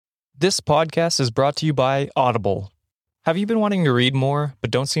This podcast is brought to you by Audible. Have you been wanting to read more,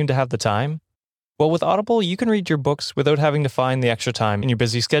 but don't seem to have the time? Well, with Audible, you can read your books without having to find the extra time in your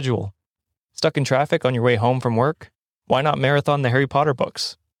busy schedule. Stuck in traffic on your way home from work? Why not marathon the Harry Potter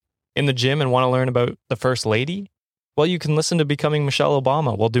books? In the gym and want to learn about the First Lady? Well, you can listen to Becoming Michelle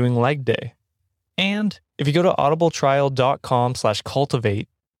Obama while doing leg day. And if you go to audibletrial.com/cultivate,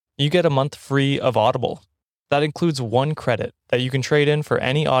 you get a month free of Audible. That includes 1 credit that you can trade in for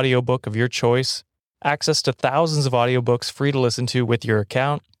any audiobook of your choice, access to thousands of audiobooks free to listen to with your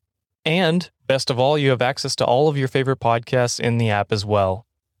account, and best of all, you have access to all of your favorite podcasts in the app as well.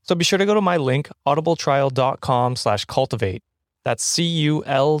 So be sure to go to my link, audibletrial.com/cultivate. That's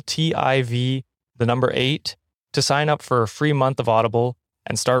CULTIV, the number 8, to sign up for a free month of Audible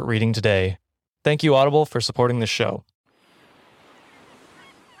and start reading today. Thank you, Audible, for supporting this show.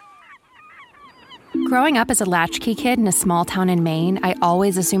 Growing up as a latchkey kid in a small town in Maine, I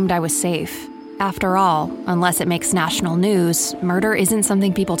always assumed I was safe. After all, unless it makes national news, murder isn't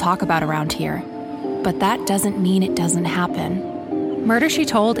something people talk about around here. But that doesn't mean it doesn't happen. Murder, She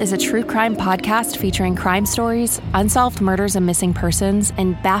Told is a true crime podcast featuring crime stories, unsolved murders and missing persons,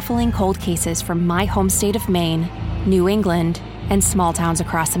 and baffling cold cases from my home state of Maine, New England, and small towns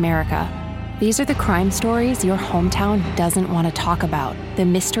across America. These are the crime stories your hometown doesn't want to talk about, the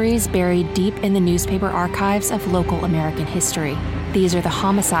mysteries buried deep in the newspaper archives of local American history. These are the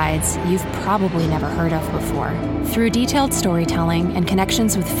homicides you've probably never heard of before. Through detailed storytelling and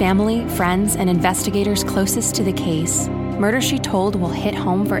connections with family, friends, and investigators closest to the case, Murder, She Told will hit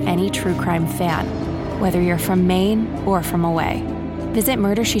home for any true crime fan, whether you're from Maine or from away. Visit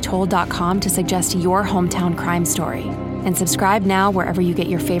murdershetold.com to suggest your hometown crime story, and subscribe now wherever you get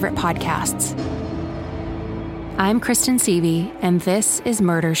your favorite podcasts. I'm Kristen Seavey, and this is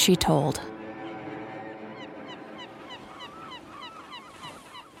Murder, She Told.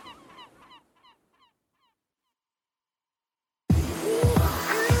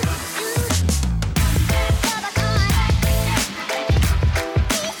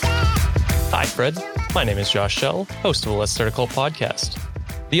 Hi, Fred. My name is Josh Shell, host of the Let's Start a Cult podcast.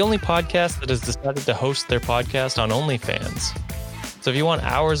 The only podcast that has decided to host their podcast on OnlyFans. So if you want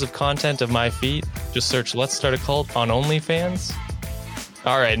hours of content of my feet, just search Let's Start a Cult on OnlyFans.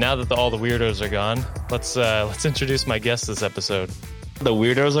 All right, now that all the weirdos are gone, let's introduce my guest this episode. The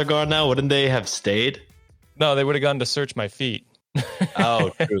weirdos are gone now? Wouldn't they have stayed? No, they would have gone to search my feet.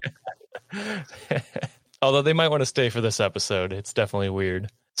 Oh, true. Although they might want to stay for this episode. It's definitely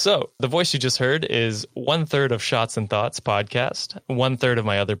weird. So, the voice you just heard is 1/3 of Shots and Thoughts podcast, 1/3 of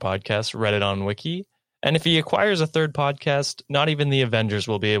my other podcast, Reddit on Wiki. And if he acquires a third podcast, not even the Avengers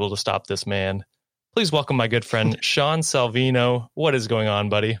will be able to stop this man. Please welcome my good friend, Sean Salvino. What is going on,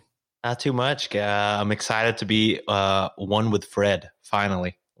 buddy? Not too much. I'm excited to be one with Fred,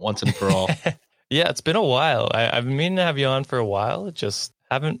 finally, once and for all. Yeah, it's been a while. I've been meaning to have you on for a while. It just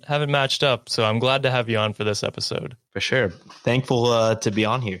haven't matched up. So I'm glad to have you on for this episode. For sure. Thankful to be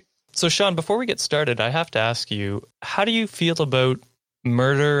on here. So, Sean, before we get started, I have to ask you, how do you feel about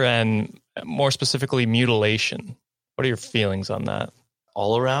murder and more specifically mutilation? What are your feelings on that?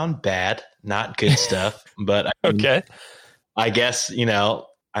 All around bad, not good stuff. But Okay. I guess,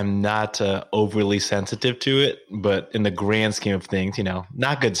 I'm not overly sensitive to it. But in the grand scheme of things,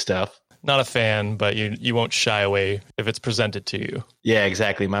 not good stuff. Not a fan, but you won't shy away if it's presented to you. Yeah,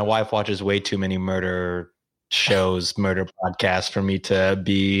 exactly. My wife watches way too many murder shows, murder podcasts for me to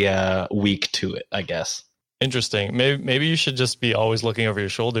be weak to it, I guess. Interesting. Maybe you should just be always looking over your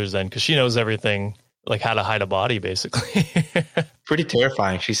shoulders then, because she knows everything, like how to hide a body, basically. Pretty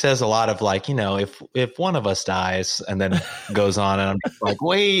terrifying. She says a lot of like, if one of us dies, and then goes on, and I'm just like,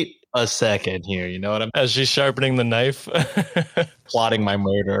 wait a second here. You know what I mean? As she's sharpening the knife. Plotting my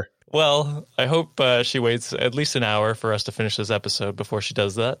murder. Well, I hope she waits at least an hour for us to finish this episode before she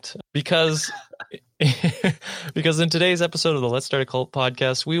does that. Because in today's episode of the Let's Start a Cult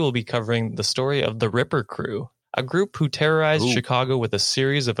podcast, we will be covering the story of the Ripper Crew, a group who terrorized Chicago with a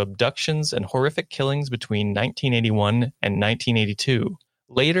series of abductions and horrific killings between 1981 and 1982.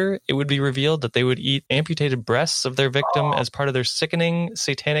 Later, it would be revealed that they would eat amputated breasts of their victim as part of their sickening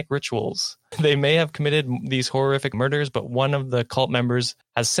satanic rituals. They may have committed these horrific murders, but one of the cult members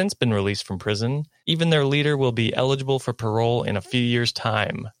has since been released from prison. Even their leader will be eligible for parole in a few years'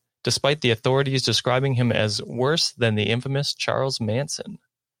 time, despite the authorities describing him as worse than the infamous Charles Manson.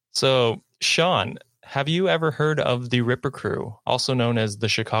 So, Sean, have you ever heard of the Ripper Crew, also known as the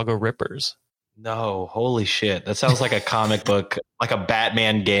Chicago Rippers? No, holy shit. That sounds like a comic book, like a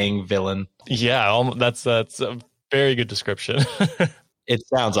Batman gang villain. Yeah, that's a very good description. It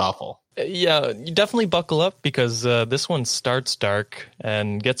sounds awful. Yeah, you definitely buckle up because this one starts dark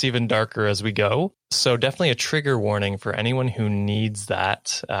and gets even darker as we go. So definitely a trigger warning for anyone who needs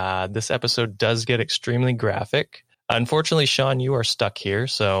that. This episode does get extremely graphic. Unfortunately, Sean, you are stuck here,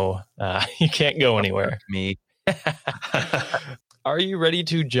 so you can't go anywhere. Me. Are you ready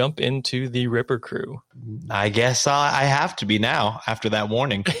to jump into the Ripper Crew? I guess I have to be now after that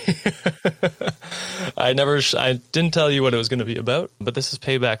warning. I didn't tell you what it was going to be about, but this is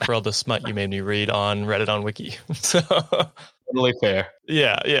payback for all the smut you made me read on Reddit on Wiki. So Totally fair.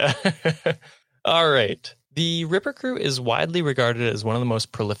 Yeah. All right. The Ripper Crew is widely regarded as one of the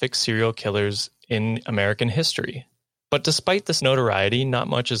most prolific serial killers in American history. But despite this notoriety, not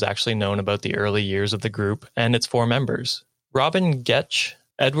much is actually known about the early years of the group and its four members. Robin Getch,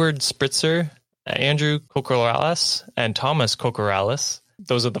 Edward Spritzer, Andrew Kokorales, and Thomas Kokorales.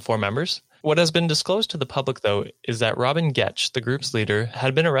 Those are the four members. What has been disclosed to the public, though, is that Robin Getch, the group's leader,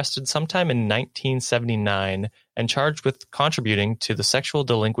 had been arrested sometime in 1979 and charged with contributing to the sexual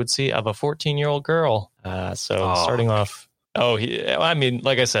delinquency of a 14-year-old girl. Starting off...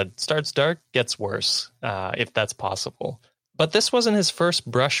 like I said, starts dark, gets worse, if that's possible. But this wasn't his first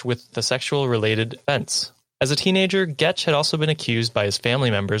brush with the sexual-related offense. As a teenager, Getch had also been accused by his family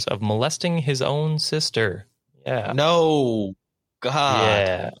members of molesting his own sister. Yeah. No.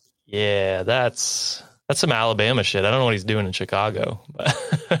 God. Yeah, that's some Alabama shit. I don't know what he's doing in Chicago.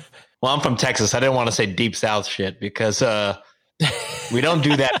 But Well, I'm from Texas. I didn't want to say deep South shit because we don't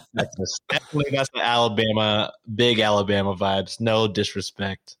do that in Texas. Definitely that's the Alabama, big Alabama vibes. No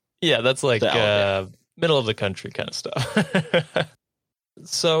disrespect. Yeah, that's like middle of the country kind of stuff.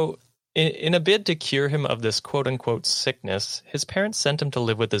 So, in a bid to cure him of this quote-unquote sickness, his parents sent him to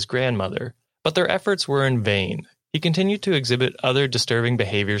live with his grandmother, but their efforts were in vain. He continued to exhibit other disturbing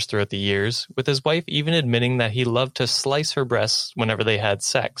behaviors throughout the years, with his wife even admitting that he loved to slice her breasts whenever they had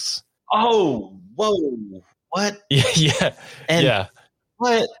sex. Oh, whoa. What? Yeah.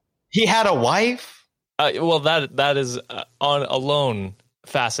 What? He had a wife? Well, that is on alone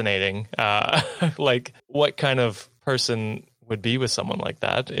fascinating. Like, what kind of person would be with someone like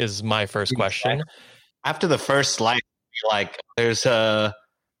that is my first question. After the first slice, like, it's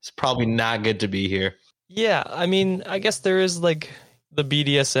probably not good to be here. Yeah, I mean, I guess there is like the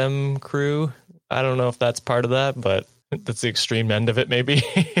BDSM crew. I don't know if that's part of that, but that's the extreme end of it, maybe.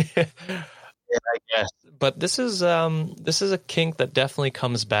 Yeah, I guess. But this is a kink that definitely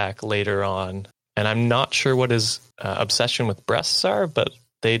comes back later on, and I'm not sure what his obsession with breasts are, but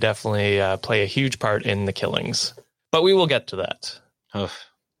they definitely play a huge part in the killings. But we will get to that. Oof.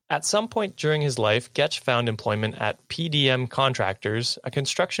 At some point during his life, Getch found employment at PDM Contractors, a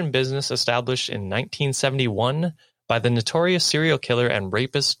construction business established in 1971 by the notorious serial killer and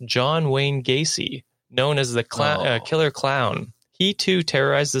rapist John Wayne Gacy, known as the Killer Clown. He, too,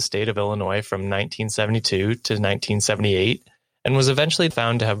 terrorized the state of Illinois from 1972 to 1978 and was eventually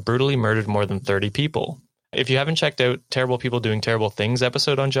found to have brutally murdered more than 30 people. If you haven't checked out Terrible People Doing Terrible Things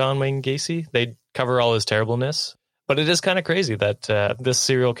episode on John Wayne Gacy, they cover all his terribleness. But it is kind of crazy that this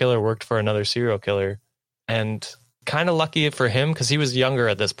serial killer worked for another serial killer, and kind of lucky for him because he was younger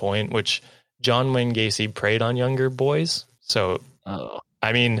at this point, which John Wayne Gacy preyed on younger boys. So,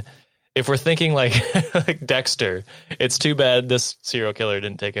 I mean, if we're thinking like Dexter, it's too bad this serial killer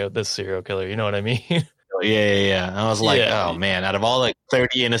didn't take out this serial killer. You know what I mean? Yeah. I was like, oh man, out of all like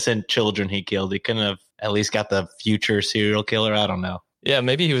 30 innocent children he killed, he couldn't have at least got the future serial killer. I don't know. Yeah,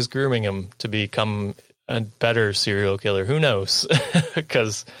 maybe he was grooming him to become a better serial killer. Who knows?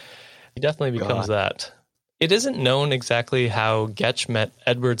 Because he definitely becomes that. It isn't known exactly how Getch met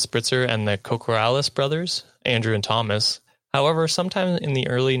Edward Spritzer and the Kokorales brothers, Andrew and Thomas. However, sometime in the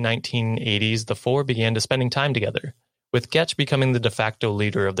early 1980s, the four began to spending time together, with Getch becoming the de facto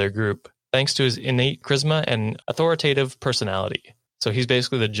leader of their group, thanks to his innate charisma and authoritative personality. So he's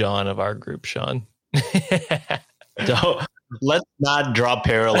basically the John of our group, Sean. Let's not draw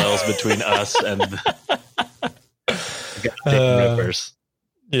parallels between us and Rippers.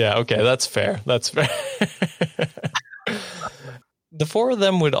 Yeah, okay, that's fair. The four of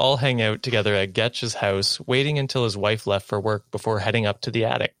them would all hang out together at Getch's house, waiting until his wife left for work before heading up to the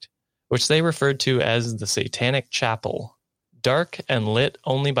attic, which they referred to as the Satanic Chapel. Dark and lit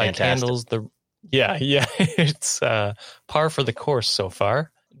only by candles. It's par for the course so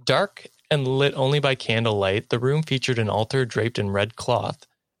far. Dark and lit only by candlelight, the room featured an altar draped in red cloth,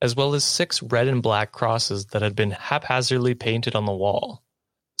 as well as 6 red and black crosses that had been haphazardly painted on the wall.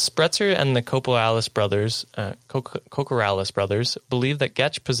 Spritzer and the Kokorales brothers believed that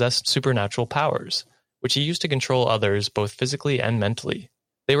Getch possessed supernatural powers, which he used to control others both physically and mentally.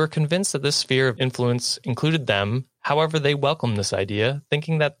 They were convinced that this sphere of influence included them, However, they welcomed this idea,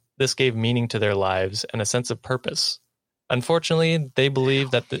 thinking that this gave meaning to their lives and a sense of purpose. Unfortunately, they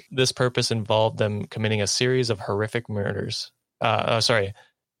believed that this purpose involved them committing a series of horrific murders.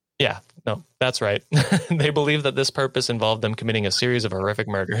 Yeah, no, that's right. They believed that this purpose involved them committing a series of horrific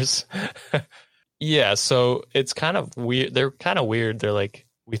murders. Yeah, so it's kind of weird. They're kind of weird. They're like,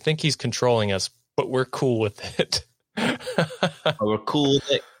 we think he's controlling us, but we're cool with it. We're cool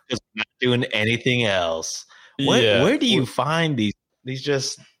with it because we're not doing anything else. Where do you find these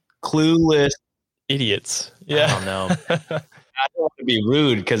just clueless idiots? Yeah, I don't know. I don't want to be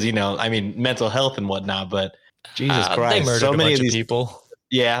rude because mental health and whatnot, but Jesus Christ, they murdered so many of these people.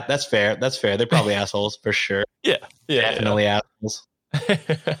 Yeah, that's fair. They're probably assholes for sure. Yeah, definitely assholes.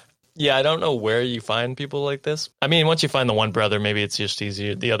 Yeah, I don't know where you find people like this. I mean, once you find the one brother, maybe it's just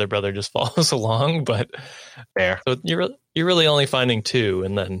easier. The other brother just follows along, but fair. So you're really only finding two,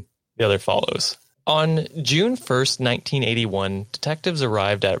 and then the other follows. On June 1st, 1981, detectives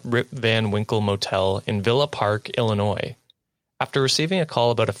arrived at Rip Van Winkle Motel in Villa Park, Illinois, after receiving a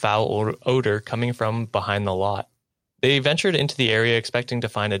call about a foul odor coming from behind the lot. They ventured into the area expecting to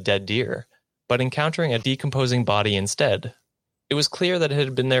find a dead deer, but encountering a decomposing body instead. It was clear that it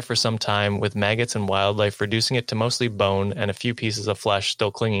had been there for some time, with maggots and wildlife reducing it to mostly bone and a few pieces of flesh still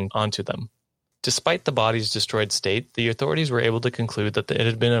clinging onto them. Despite the body's destroyed state, the authorities were able to conclude that it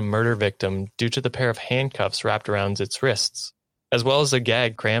had been a murder victim due to the pair of handcuffs wrapped around its wrists, as well as a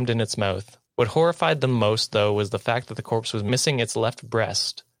gag crammed in its mouth. What horrified them most, though, was the fact that the corpse was missing its left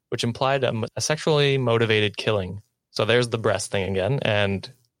breast, which implied a sexually motivated killing. So there's the breast thing again, and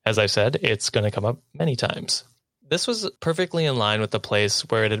as I said, it's going to come up many times. This was perfectly in line with the place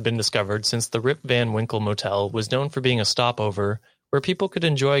where it had been discovered, since the Rip Van Winkle Motel was known for being a stopover where people could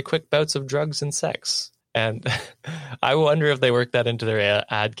enjoy quick bouts of drugs and sex. And I wonder if they worked that into their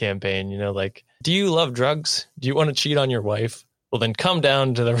ad campaign, like, do you love drugs? Do you want to cheat on your wife? Well, then come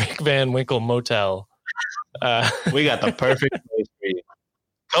down to the Rip Van Winkle Motel. We got the perfect place for you.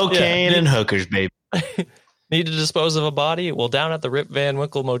 Cocaine and hookers, baby. Need to dispose of a body? Well, down at the Rip Van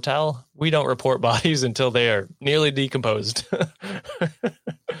Winkle Motel, we don't report bodies until they are nearly decomposed.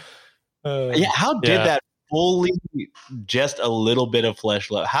 How did that fully, just a little bit of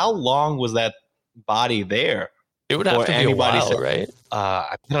flesh left? How long was that body there? It would have to be a while, right?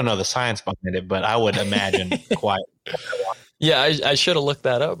 I don't know the science behind it, but I would imagine quite long. Yeah, I should have looked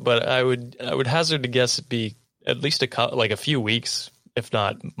that up, but I would hazard to guess it'd be at least a few weeks, if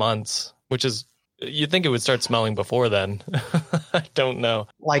not months, which is, you'd think it would start smelling before then. I don't know.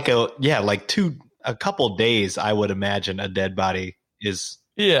 A couple days, I would imagine a dead body is.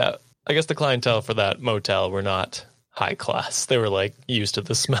 Yeah, I guess the clientele for that motel were not high class. They were used to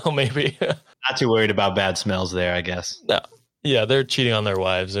the smell, maybe. Not too worried about bad smells there, I guess. No. Yeah, they're cheating on their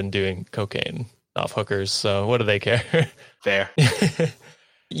wives and doing cocaine off hookers, so what do they care? Fair.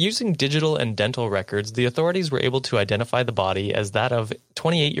 Using digital and dental records, the authorities were able to identify the body as that of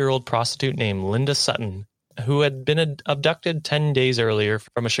 28-year-old prostitute named Linda Sutton, who had been abducted 10 days earlier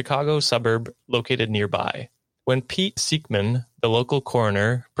from a Chicago suburb located nearby. When Pete Siekman, the local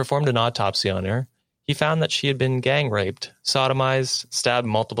coroner, performed an autopsy on her, he found that she had been gang raped, sodomized, stabbed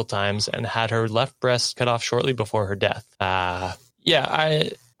multiple times, and had her left breast cut off shortly before her death. I'm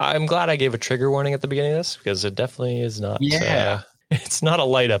glad I gave a trigger warning at the beginning of this, because it definitely is not... It's not a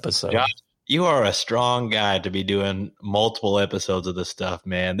light episode. Josh, you are a strong guy to be doing multiple episodes of this stuff,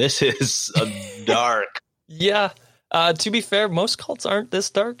 man. This is dark. Yeah. To be fair, most cults aren't this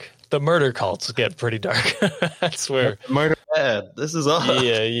dark. The murder cults get pretty dark. That's where... Murder bad. This is awesome.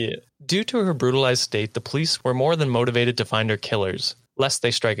 Yeah. Due to her brutalized state, the police were more than motivated to find her killers, lest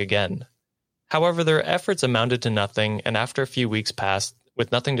they strike again. However, their efforts amounted to nothing, and after a few weeks passed,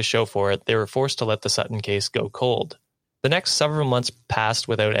 with nothing to show for it, they were forced to let the Sutton case go cold. The next several months passed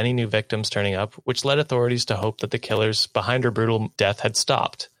without any new victims turning up, which led authorities to hope that the killers behind her brutal death had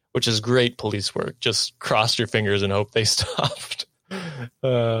stopped, which is great police work. Just cross your fingers and hope they stopped.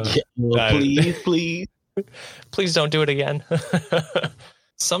 Please. Please don't do it again.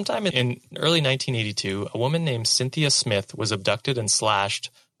 Sometime in early 1982, a woman named Cynthia Smith was abducted and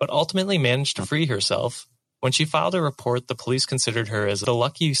slashed, but ultimately managed to free herself. When she filed a report, the police considered her as the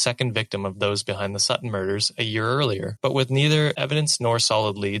lucky second victim of those behind the Sutton murders a year earlier, but with neither evidence nor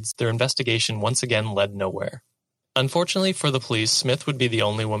solid leads, their investigation once again led nowhere. Unfortunately for the police, Smith would be the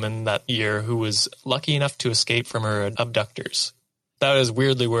only woman that year who was lucky enough to escape from her abductors. That is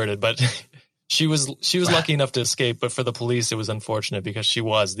weirdly worded, but she was lucky enough to escape, but for the police it was unfortunate because she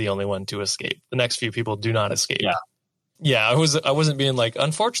was the only one to escape. The next few people do not escape. Yeah, I wasn't being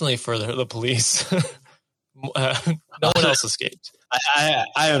unfortunately for the police. No one else escaped.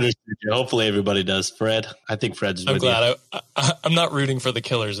 I understood you. Hopefully everybody does. Fred, I think Fred's I'm with glad. I'm not rooting for the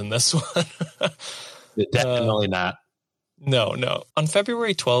killers in this one. you. Definitely not. No. On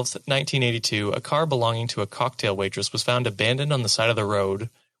February 12th, 1982, a car belonging to a cocktail waitress was found abandoned on the side of the road,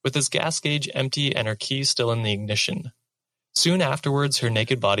 with its gas gauge empty and her keys still in the ignition. Soon afterwards, her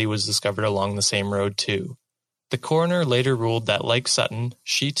naked body was discovered along the same road, too. The coroner later ruled that, like Sutton,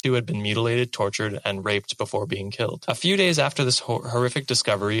 she too had been mutilated, tortured, and raped before being killed. A few days after this horrific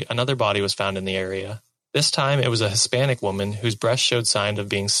discovery, another body was found in the area. This time, it was a Hispanic woman whose breast showed signs of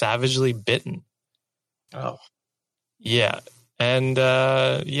being savagely bitten. Oh. Yeah. And,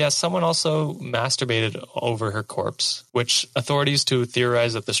 someone also masturbated over her corpse, which authorities to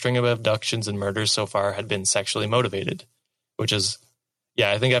theorize that the string of abductions and murders so far had been sexually motivated, which is... Yeah,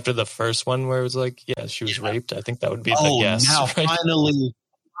 I think after the first one where it was like, she was raped, I think that would be the guess. Now right?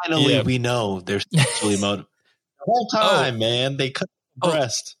 finally we know they're sexually motivated. The whole time, man, they cut the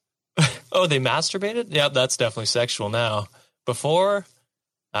breast. Oh, they masturbated? Yeah, that's definitely sexual now. Before,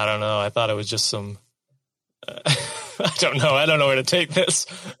 I don't know. I thought it was just some... I don't know. I don't know where to take this.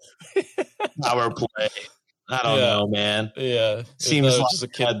 Power play. I don't know, man. Yeah. Seems like just a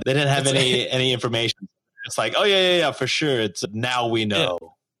kid. They didn't have any information. It's like, oh, yeah, for sure. It's now we know. Yeah.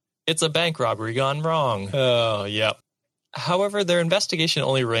 It's a bank robbery gone wrong. Oh, yeah. However, their investigation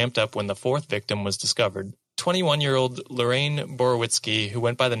only ramped up when the fourth victim was discovered. 21-year-old Lorraine Borowitzki, who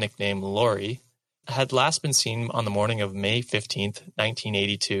went by the nickname Lori, had last been seen on the morning of May 15th,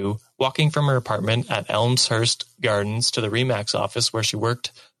 1982, walking from her apartment at Elmshurst Gardens to the Remax office where she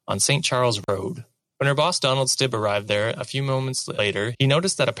worked on St. Charles Road. When her boss Donald Stibb arrived there a few moments later, he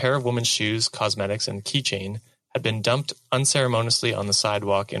noticed that a pair of women's shoes, cosmetics, and keychain had been dumped unceremoniously on the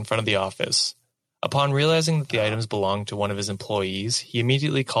sidewalk in front of the office. Upon realizing that the items belonged to one of his employees, he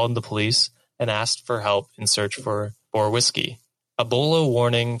immediately called the police and asked for help in search for Borowitzki. A BOLO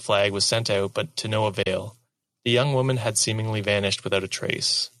warning flag was sent out, but to no avail. The young woman had seemingly vanished without a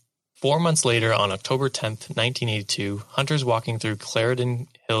trace. 4 months later, on October 10th, 1982, hunters walking through Clarendon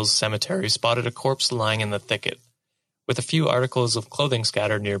Hills Cemetery spotted a corpse lying in the thicket, with a few articles of clothing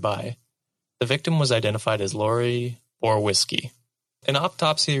scattered nearby. The victim was identified as Lori Borowitzki. An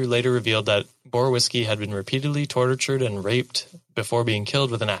autopsy later revealed that Borowitzki had been repeatedly tortured and raped before being killed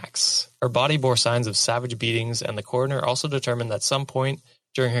with an axe. Her body bore signs of savage beatings, and the coroner also determined that at some point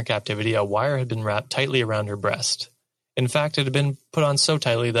during her captivity, a wire had been wrapped tightly around her breast. In fact, it had been put on so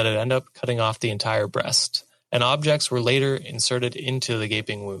tightly that it ended up cutting off the entire breast, and objects were later inserted into the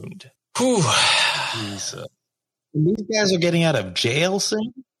gaping wound. Whew. Jesus. These guys are getting out of jail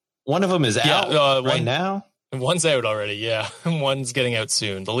soon? One of them is out right now? One's out already, yeah. One's getting out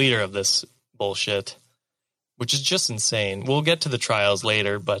soon. The leader of this bullshit, which is just insane. We'll get to the trials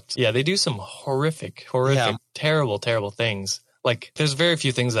later, but yeah, they do some horrific, terrible things. Like, there's very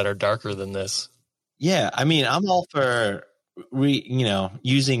few things that are darker than this. Yeah, I mean, I'm all for,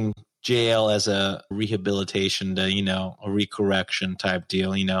 using jail as a rehabilitation to, a recorrection type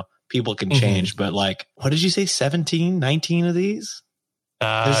deal. People can change, but like, what did you say, 17, 19 of these?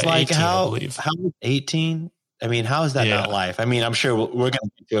 There's like 18, how 18? I mean, how is that not life? I mean, I'm sure we're going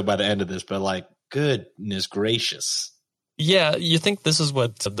to get to it by the end of this, but like, goodness gracious. Yeah, you think this is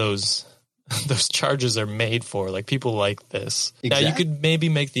what those charges are made for, like people like this. Exactly. Now, you could maybe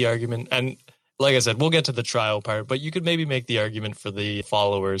make the argument, and like I said, we'll get to the trial part, but you could maybe make the argument for the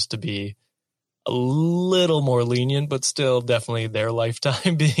followers to be a little more lenient, but still definitely their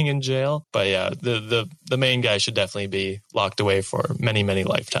lifetime being in jail. But yeah, the main guy should definitely be locked away for many, many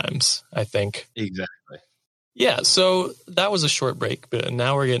lifetimes, I think. Exactly. Yeah, so that was a short break, but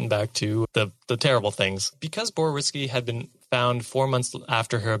now we're getting back to the terrible things. Because Borowitzki had been found 4 months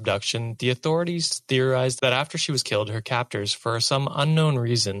after her abduction, the authorities theorized that after she was killed, her captors, for some unknown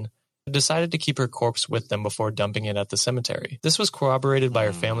reason, decided to keep her corpse with them before dumping it at the cemetery. This was corroborated by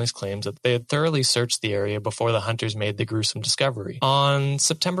her family's claims that they had thoroughly searched the area before the hunters made the gruesome discovery. On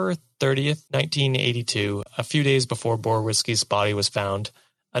September 30th, 1982, a few days before Borowitzki's body was found,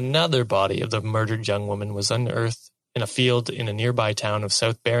 another body of the murdered young woman was unearthed in a field in a nearby town of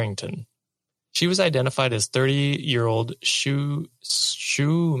South Barrington. She was identified as 30-year-old Shu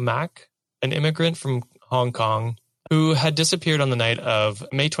Mak, an immigrant from Hong Kong, who had disappeared on the night of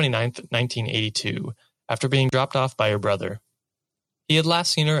May 29th, 1982, after being dropped off by her brother. He had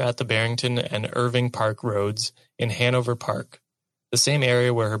last seen her at the Barrington and Irving Park roads in Hanover Park, the same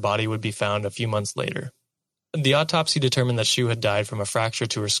area where her body would be found a few months later. The autopsy determined that Shu had died from a fracture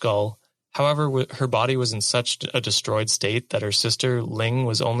to her skull. However, her body was in such a destroyed state that her sister, Ling,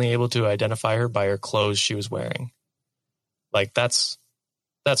 was only able to identify her by her clothes she was wearing. Like, that's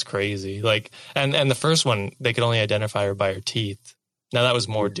crazy. Like, and the first one, they could only identify her by her teeth. Now, that was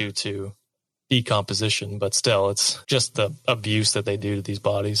more due to decomposition, but still, it's just the abuse that they do to these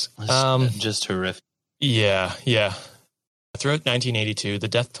bodies. Just horrific. Yeah. Throughout 1982, the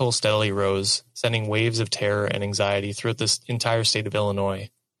death toll steadily rose, sending waves of terror and anxiety throughout this entire state of Illinois.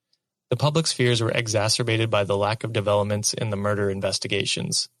 The public's fears were exacerbated by the lack of developments in the murder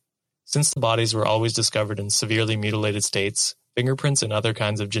investigations. Since the bodies were always discovered in severely mutilated states, fingerprints and other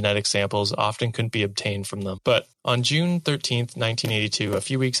kinds of genetic samples often couldn't be obtained from them. But on June 13th, 1982, a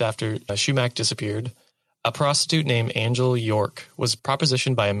few weeks after Shumack disappeared, a prostitute named Angel York was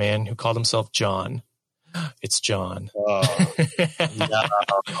propositioned by a man who called himself John. It's John. Oh, no.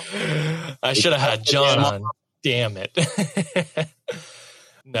 I should have had John on. Damn it.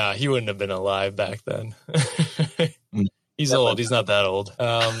 Nah, he wouldn't have been alive back then. He's old. He's not that old.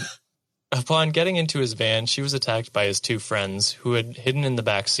 Upon getting into his van, she was attacked by his two friends, who had hidden in the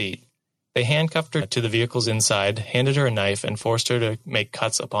back seat. They handcuffed her to the vehicle's inside, handed her a knife, and forced her to make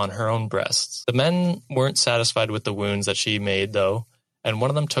cuts upon her own breasts. The men weren't satisfied with the wounds that she made, though, and one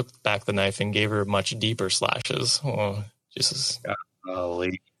of them took back the knife and gave her much deeper slashes. Oh, Jesus.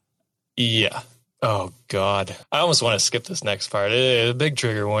 Golly. Yeah. Oh, God. I almost want to skip this next part. A big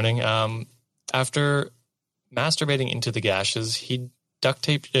trigger warning. After masturbating into the gashes, he duct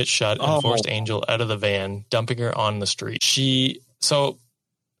taped it shut and forced Angel out of the van, dumping her on the street.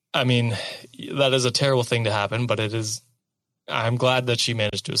 That is a terrible thing to happen, but it is. I'm glad that she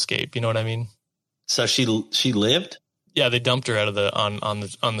managed to escape. You know what I mean? So she lived? Yeah, they dumped her out of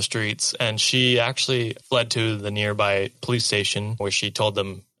on the streets, and she actually fled to the nearby police station where she told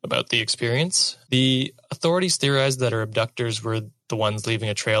them about the experience. The authorities theorized that her abductors were the ones leaving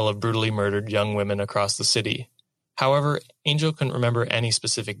a trail of brutally murdered young women across the city. However, Angel couldn't remember any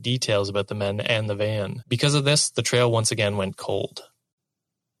specific details about the men and the van. Because of this, the trail once again went cold.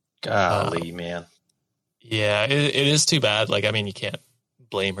 Golly, man. Yeah, it is too bad. You can't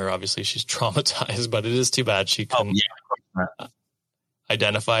blame her. Obviously, she's traumatized, but it is too bad she couldn't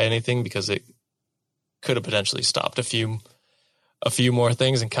identify anything, because it could have potentially stopped a few more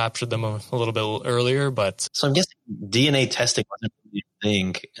things and captured them a little bit earlier. But so I'm guessing DNA testing wasn't really a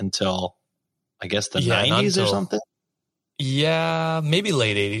thing until, I guess, the 90s or something? Yeah, maybe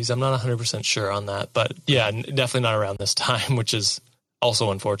late 80s. I'm not 100% sure on that. But yeah, definitely not around this time, which is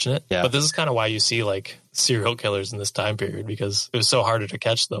also unfortunate. Yeah. But this is kind of why you see serial killers in this time period, because it was so harder to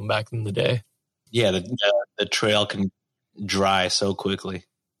catch them back in the day. Yeah, the trail can dry so quickly.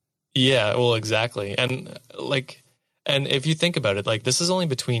 Yeah, well, exactly. And if you think about it, this is only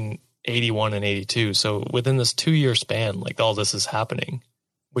between 81 and 82. So within this 2-year span, all this is happening,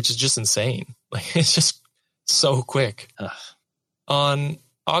 which is just insane. It's just so quick. Ugh. On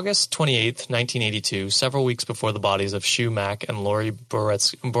August 28th, 1982, several weeks before the bodies of Shumack and Lori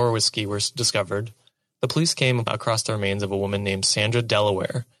Borowitzki were discovered, the police came across the remains of a woman named Sandra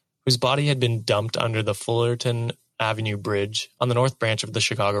Delaware, whose body had been dumped under the Fullerton Avenue Bridge on the North Branch of the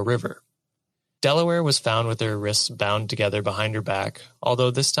Chicago River. Delaware was found with her wrists bound together behind her back,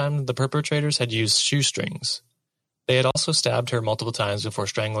 although this time the perpetrators had used shoestrings. They had also stabbed her multiple times before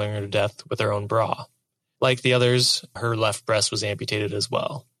strangling her to death with their own bra. Like the others, her left breast was amputated as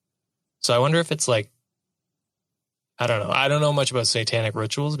well. So I wonder if it's I don't know. I don't know much about satanic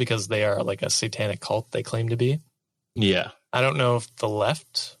rituals, because they are a satanic cult, they claim to be. Yeah. I don't know if the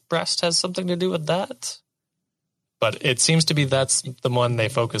left breast has something to do with that, but it seems to be that's the one they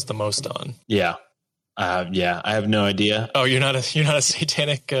focus the most on. Yeah. I have no idea. Oh, you're not a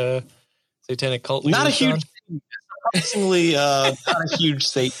satanic cult leader? Not a huge, surprisingly, not a huge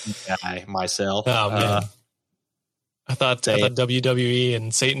Satan guy myself. Oh man, I thought WWE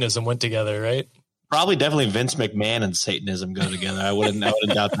and Satanism went together, right? Probably, definitely Vince McMahon and Satanism go together. I wouldn't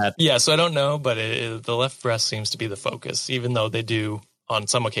doubt that. Yeah, so I don't know, but the left breast seems to be the focus, even though they do on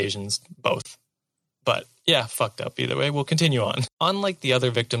some occasions both. But yeah, fucked up either way. We'll continue on. Unlike the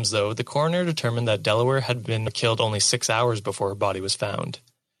other victims, though, the coroner determined that Delaware had been killed only 6 hours before her body was found.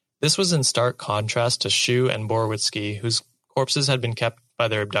 This was in stark contrast to Shu and Borowitzki, whose corpses had been kept by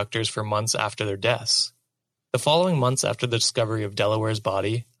their abductors for months after their deaths. The following months after the discovery of Delaware's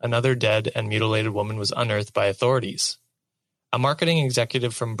body, another dead and mutilated woman was unearthed by authorities. A marketing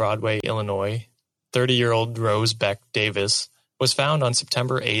executive from Broadway, Illinois, 30-year-old Rose Beck Davis, was found on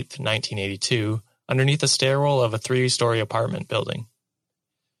September 8, 1982, underneath a stairwell of a 3-story apartment building.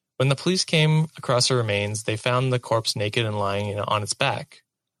 When the police came across her remains, they found the corpse naked and lying on its back.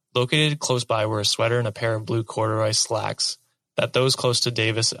 Located close by were a sweater and a pair of blue corduroy slacks that those close to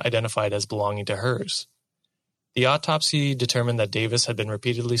Davis identified as belonging to hers. The autopsy determined that Davis had been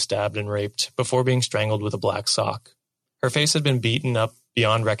repeatedly stabbed and raped before being strangled with a black sock. Her face had been beaten up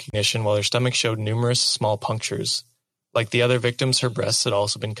beyond recognition, while her stomach showed numerous small punctures. Like the other victims, her breasts had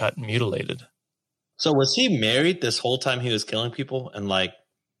also been cut and mutilated. So was he married this whole time he was killing people and like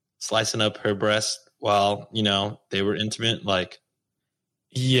slicing up her breast while, they were intimate? Like,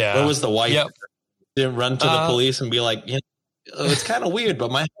 yeah. Where was the wife? Yep. Didn't run to the police and be like, it's kind of weird,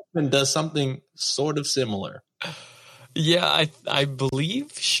 but my husband does something sort of similar. Yeah, I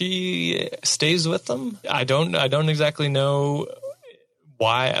believe she stays with them. I don't exactly know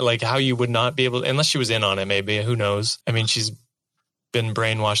why, like how you would not be able, unless she was in on it, maybe. Who knows? I mean, she's been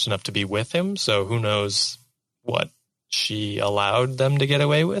brainwashed enough to be with him, so who knows what she allowed them to get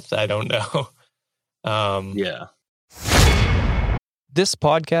away with? I don't know. Yeah. This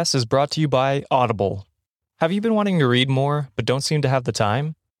podcast is brought to you by Audible. Have you been wanting to read more, but don't seem to have the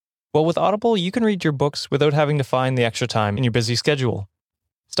time? Well, with Audible, you can read your books without having to find the extra time in your busy schedule.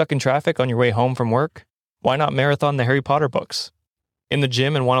 Stuck in traffic on your way home from work? Why not marathon the Harry Potter books? In the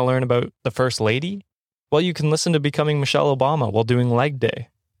gym and want to learn about the First Lady? Well, you can listen to Becoming Michelle Obama while doing leg day.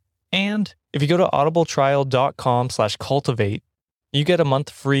 And if you go to audibletrial.com/cultivate, you get a month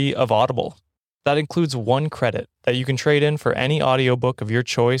free of Audible. That includes 1 credit that you can trade in for any audiobook of your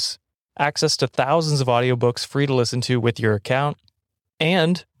choice, access to thousands of audiobooks free to listen to with your account,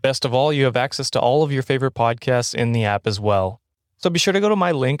 and best of all, you have access to all of your favorite podcasts in the app as well. So be sure to go to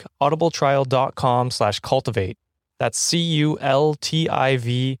my link, audibletrial.com/cultivate. That's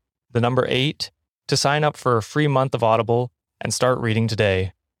CULTIV, the number 8, to sign up for a free month of Audible and start reading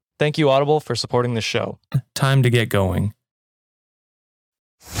today. Thank you, Audible, for supporting the show. Time to get going.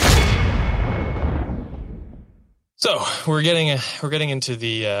 So we're getting into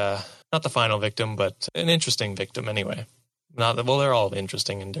the not the final victim, but an interesting victim anyway. They're all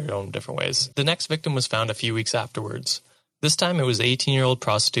interesting in their own different ways. The next victim was found a few weeks afterwards. This time it was 18-year-old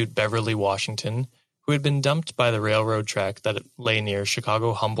prostitute Beverly Washington, who had been dumped by the railroad track that lay near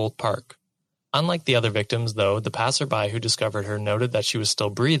Chicago Humboldt Park. Unlike the other victims, though, the passerby who discovered her noted that she was still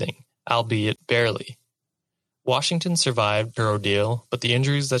breathing, albeit barely. Washington survived her ordeal, but the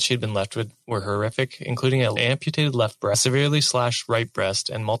injuries that she had been left with were horrific, including an amputated left breast, severely slashed right breast,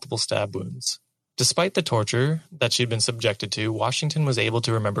 and multiple stab wounds. Despite the torture that she had been subjected to, Washington was able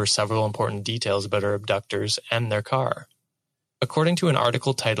to remember several important details about her abductors and their car. According to an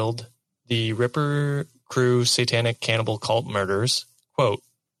article titled The Ripper Crew Satanic Cannibal Cult Murders, quote,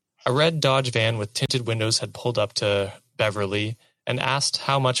 a red Dodge van with tinted windows had pulled up to Beverly and asked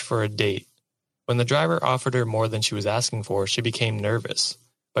how much for a date. When the driver offered her more than she was asking for, she became nervous,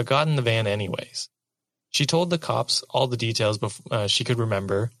 but got in the van anyways. She told the cops all the details she could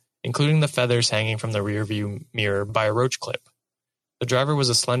remember, including the feathers hanging from the rearview mirror by a roach clip. The driver was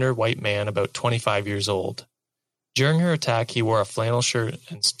a slender white man about 25 years old. During her attack, he wore a flannel shirt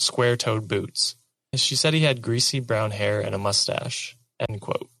and square-toed boots. She said he had greasy brown hair and a mustache. End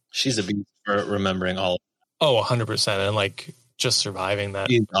quote. She's a beast for remembering all. Oh, 100%. And just surviving that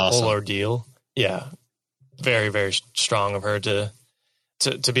awesome. whole ordeal. Yeah. Very, very strong of her to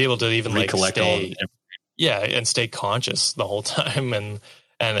be able to even recollect stay, and stay conscious the whole time and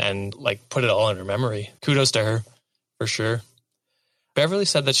put it all in her memory. Kudos to her, for sure. Beverly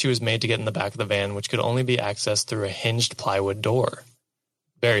said that she was made to get in the back of the van, which could only be accessed through a hinged plywood door.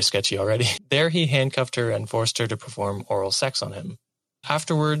 Very sketchy already. There he handcuffed her and forced her to perform oral sex on him.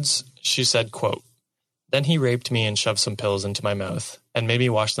 Afterwards, she said, quote, then he raped me and shoved some pills into my mouth and made me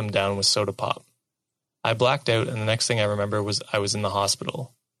wash them down with soda pop. I blacked out, and the next thing I remember was I was in the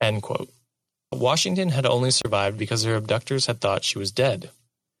hospital. End quote. Washington had only survived because her abductors had thought she was dead.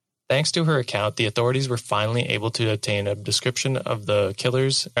 Thanks to her account, the authorities were finally able to obtain a description of the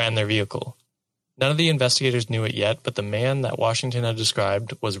killers and their vehicle. None of the investigators knew it yet, but the man that Washington had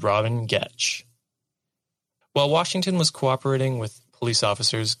described was Robin Getch. While Washington was cooperating with police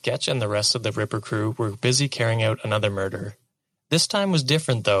officers, Getch and the rest of the Ripper crew were busy carrying out another murder. This time was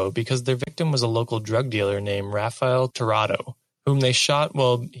different, though, because their victim was a local drug dealer named Rafael Tirado, whom they shot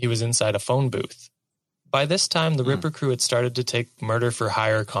while he was inside a phone booth. By this time, the Ripper crew had started to take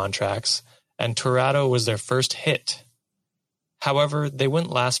murder-for-hire contracts, and Tirado was their first hit. However, they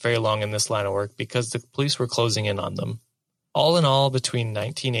wouldn't last very long in this line of work because the police were closing in on them. All in all, between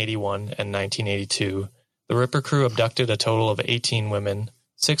 1981 and 1982, the Ripper crew abducted a total of 18 women,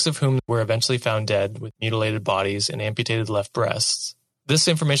 6 of whom were eventually found dead with mutilated bodies and amputated left breasts. This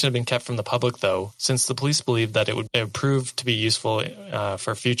information had been kept from the public, though, since the police believed that it would prove to be useful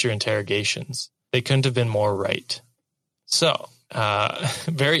for future interrogations. They couldn't have been more right. So,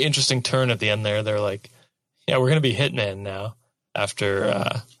 very interesting turn at the end there. They're like, yeah, we're going to be hitmen now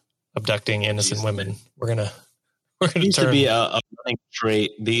after abducting innocent women. We're We're going It used to be a running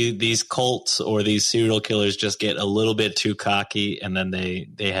trait. These cults or these serial killers just get a little bit too cocky, and then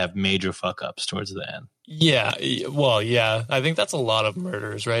they have major fuck ups towards the end. Yeah, well, yeah. I think that's a lot of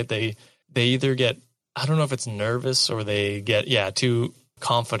murders, right? They either get, I don't know if it's nervous or they get too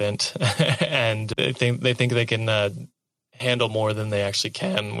confident, and they think they can handle more than they actually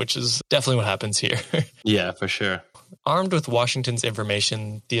can, which is definitely what happens here. Yeah, for sure. Armed with Washington's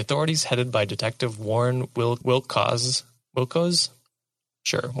information, the authorities headed by Detective Warren Wilcoz.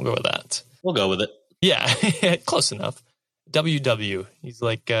 Sure, we'll go with that. We'll go with it. Yeah, close enough. WW. He's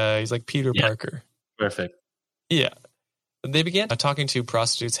like Peter Parker. Perfect. Yeah. They began talking to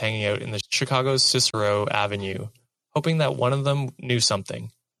prostitutes hanging out in the Chicago's Cicero Avenue, hoping that one of them knew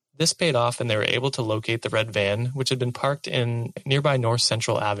something. This paid off, and they were able to locate the red van, which had been parked in nearby North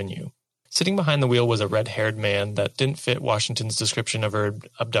Central Avenue. Sitting behind the wheel was a red-haired man that didn't fit Washington's description of her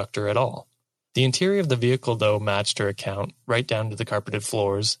abductor at all. The interior of the vehicle, though, matched her account, right down to the carpeted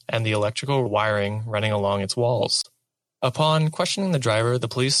floors and the electrical wiring running along its walls. Upon questioning the driver, the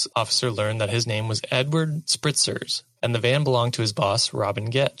police officer learned that his name was Edward Spritzers, and the van belonged to his boss, Robin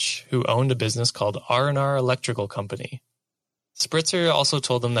Getch, who owned a business called R&R Electrical Company. Spritzer also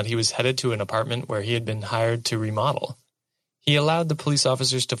told them that he was headed to an apartment where he had been hired to remodel. He allowed the police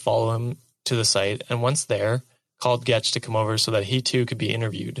officers to follow him to the site, and once there, called Getch to come over so that he too could be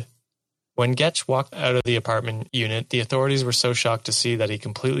interviewed. When Getch walked out of the apartment unit, the authorities were so shocked to see that he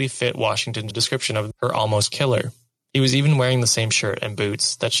completely fit Washington's description of her almost killer. He was even wearing the same shirt and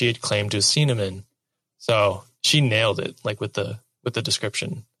boots that she had claimed to have seen him in. So she nailed it, like with the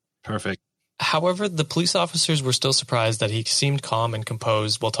description. Perfect. However, the police officers were still surprised that he seemed calm and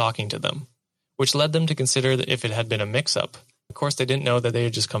composed while talking to them, which led them to consider that if it had been a mix-up. Of course, they didn't know that they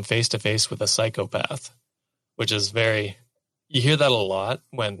had just come face-to-face with a psychopath, which is very... You hear that a lot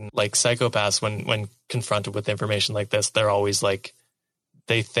when, like, psychopaths, when confronted with information like this, they're always like,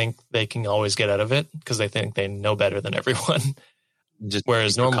 they think they can always get out of it because they think they know better than everyone.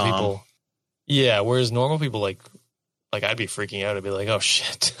 Whereas normal people... Yeah, whereas normal people, like I'd be freaking out. I'd be like, oh,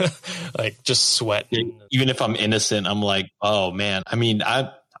 shit. Like, just sweating. Even if I'm innocent, I'm like, oh, man. I mean,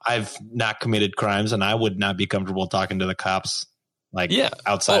 I've not committed crimes, and I would not be comfortable talking to the cops,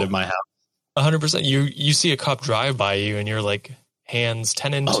 outside of my house. 100%. You see a cop drive by you, and you're like, hands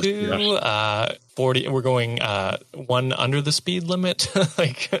 10 and 2, 40. We're going 1 under the speed limit.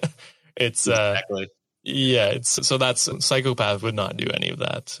 Like, it's exactly. So that's psychopath would not do any of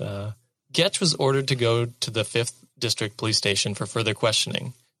that. Getch was ordered to go to the 5th District Police Station for further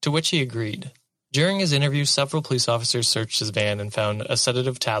questioning, to which he agreed. During his interview, several police officers searched his van and found a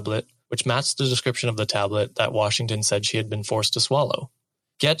sedative tablet, which matched the description of the tablet that Washington said she had been forced to swallow.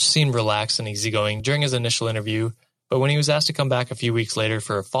 Getch seemed relaxed and easygoing during his initial interview, but when he was asked to come back a few weeks later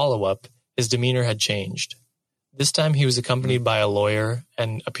for a follow-up, his demeanor had changed. This time he was accompanied by a lawyer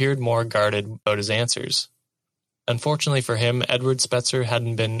and appeared more guarded about his answers. Unfortunately for him, Edward Spitzer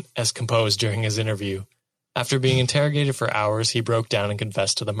hadn't been as composed during his interview. After being interrogated for hours, he broke down and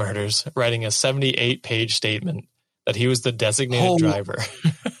confessed to the murders, writing a 78-page statement that he was the designated driver.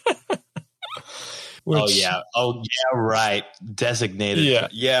 Right. Designated.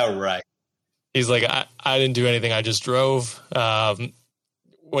 Yeah, right. He's like, I didn't do anything. I just drove.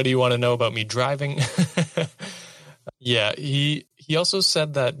 What do you want to know about me driving? Yeah, he also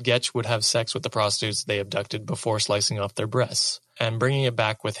said that Getch would have sex with the prostitutes they abducted before slicing off their breasts and bringing it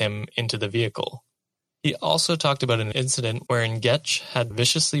back with him into the vehicle. He also talked about an incident wherein Getch had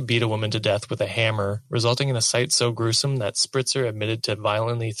viciously beat a woman to death with a hammer, resulting in a sight so gruesome that Spritzer admitted to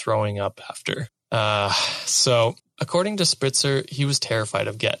violently throwing up after. So, according to Spritzer, he was terrified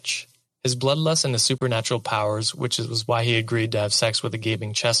of Getch. His bloodlust and his supernatural powers, which was why he agreed to have sex with a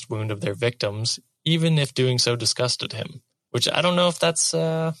gaping chest wound of their victims, even if doing so disgusted him. Which I don't know if that's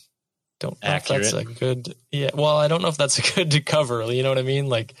I don't know accurate. If that's a good... Yeah, well, I don't know if that's a good to cover, you know what I mean?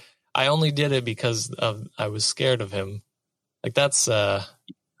 Like, I only did it because I was scared of him. Like, that's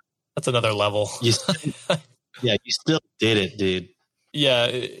another level. You still did it, dude.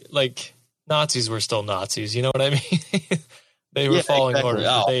 Yeah, like, Nazis were still Nazis, you know what I mean? They were following orders,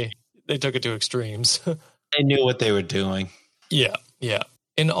 but they took it to extremes. They knew what they were doing. Yeah.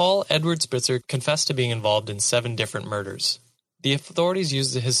 In all, Edward Spitzer confessed to being involved in 7 different murders. The authorities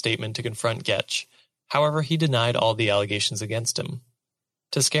used his statement to confront Getch. However, he denied all the allegations against him.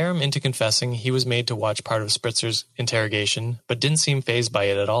 To scare him into confessing, he was made to watch part of Spritzer's interrogation, but didn't seem fazed by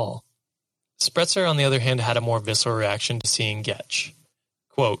it at all. Spritzer, on the other hand, had a more visceral reaction to seeing Getch.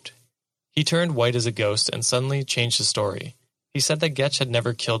 Quote, he turned white as a ghost and suddenly changed his story. He said that Getch had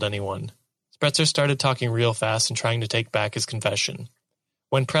never killed anyone. Spritzer started talking real fast and trying to take back his confession.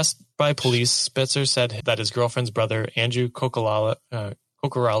 When pressed by police, Spitzer said that his girlfriend's brother, Andrew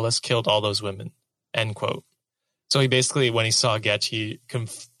Kokorales, killed all those women, end quote. So he basically, when he saw Getch, he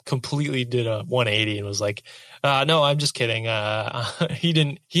completely did a 180 and was like, no, I'm just kidding. He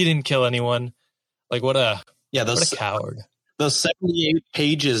didn't kill anyone. Like, what a coward. Those 78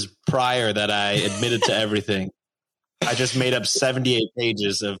 pages prior that I admitted to everything, I just made up 78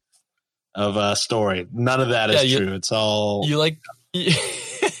 pages of a story. None of that is true. It's all you like.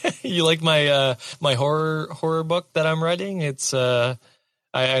 You like my my horror book that I'm writing? It's I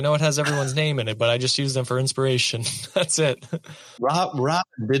know it has everyone's name in it, but I just use them for inspiration. That's it. Rob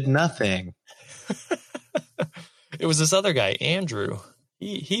did nothing. It was this other guy, Andrew.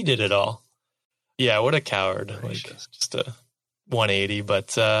 He did it all. Yeah, what a coward. Like, just a 180.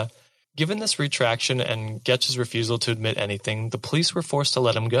 But given this retraction and Getch's refusal to admit anything, the police were forced to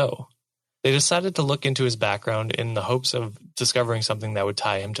let him go. They decided to look into his background in the hopes of discovering something that would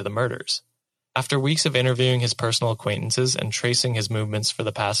tie him to the murders. After weeks of interviewing his personal acquaintances and tracing his movements for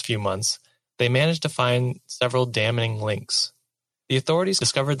the past few months, they managed to find several damning links. The authorities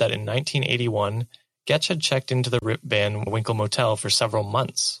discovered that in 1981, Getch had checked into the Rip Van Winkle Motel for several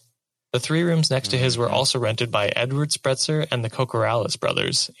months. The 3 rooms next to his were also rented by Edward Spitzer and the Kokorales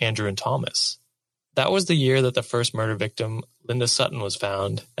brothers, Andrew and Thomas. That was the year that the first murder victim, Linda Sutton, was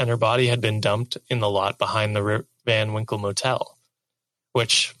found, and her body had been dumped in the lot behind the Rip Van Winkle Motel.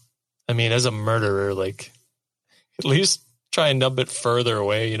 Which, I mean, as a murderer, like, at least try and dump it further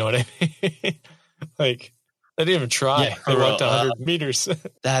away, you know what I mean? Like, they didn't even try. Yeah, they walked 100 meters.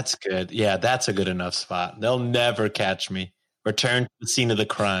 That's good. Yeah, that's a good enough spot. They'll never catch me. Return to the scene of the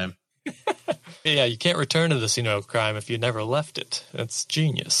crime. Yeah, you can't return to the scene of a crime if you never left it. That's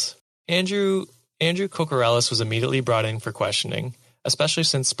genius. Andrew Kokorales was immediately brought in for questioning, especially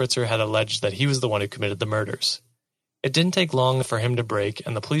since Spitzer had alleged that he was the one who committed the murders. It didn't take long for him to break,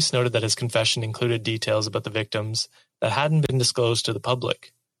 and the police noted that his confession included details about the victims that hadn't been disclosed to the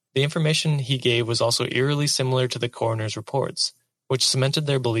public. The information he gave was also eerily similar to the coroner's reports, which cemented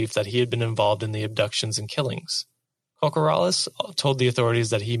their belief that he had been involved in the abductions and killings. Kokorales told the authorities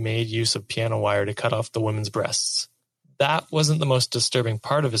that he made use of piano wire to cut off the women's breasts. That wasn't the most disturbing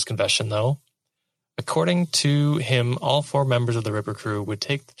part of his confession, though. According to him, all 4 members of the Ripper crew would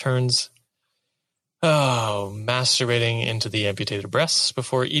take turns masturbating into the amputated breasts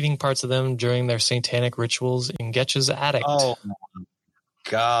before eating parts of them during their satanic rituals in Getch's attic. Oh, my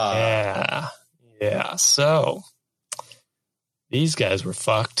God. Yeah. So, these guys were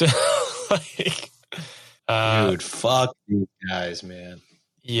fucked. Dude, fuck these guys, man.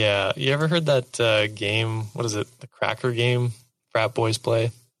 Yeah. You ever heard that game? What is it? The cracker game frat boys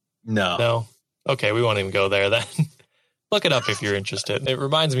play? No? Okay, we won't even go there then. Look it up if you're interested. It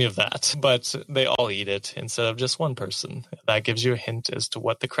reminds me of that, but they all eat it instead of just one person. That gives you a hint as to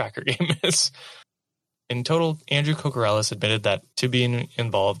what the cracker game is. In total, Andrew Kokorales admitted that to being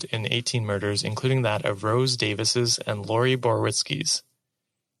involved in 18 murders, including that of Rose Davis's and Lori Borowitzky's.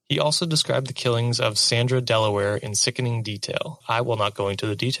 He also described the killings of Sandra Delaware in sickening detail. I will not go into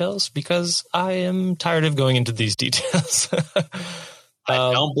the details because I am tired of going into these details.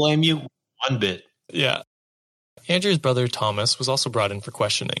 I don't blame you one bit. Yeah. Andrew's brother Thomas was also brought in for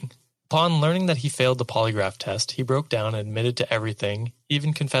questioning. Upon learning that he failed the polygraph test, he broke down and admitted to everything,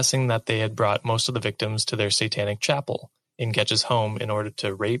 even confessing that they had brought most of the victims to their satanic chapel in Getch's home in order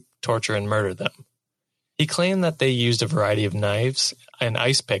to rape, torture, and murder them. He claimed that they used a variety of knives and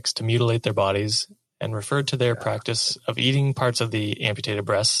ice picks to mutilate their bodies and referred to their practice of eating parts of the amputated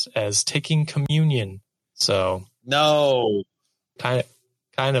breasts as taking communion. So, no, kind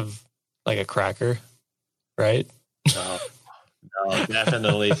of like a cracker, right? No,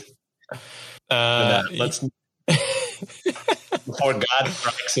 definitely. Let's before God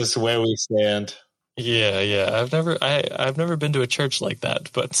strikes us where we stand. Yeah. I've never been to a church like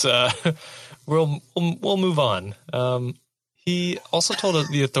that, but we'll move on. He also told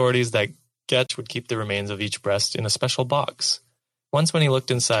the authorities that Getch would keep the remains of each breast in a special box. Once when he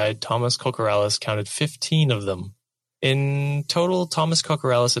looked inside, Thomas Kokorales counted 15 of them. In total, Thomas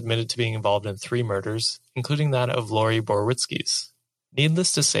Kokorales admitted to being involved in 3 murders, including that of Lori Borowitzky's.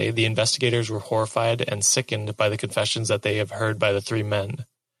 Needless to say, the investigators were horrified and sickened by the confessions that they have heard by the 3 men.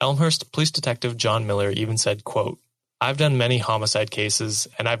 Elmhurst Police Detective John Miller even said, quote, "I've done many homicide cases,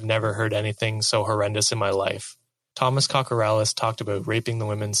 and I've never heard anything so horrendous in my life. Thomas Kokorales talked about raping the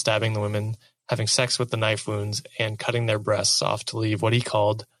women, stabbing the women, having sex with the knife wounds, and cutting their breasts off to leave what he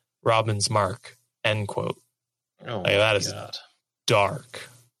called Robin's mark," end quote. Oh, like, that is God. Dark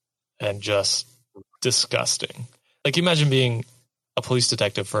and just disgusting. Like, imagine being a police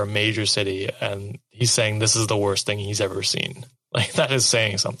detective for a major city and he's saying this is the worst thing he's ever seen. Like, that is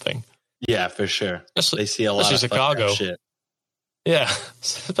saying something. Yeah, for sure. Especially, they see a lot of Chicago shit. Yeah,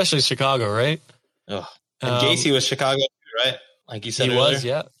 especially Chicago, right? Ugh. And Gacy was Chicago too, right? Like you said he earlier? was,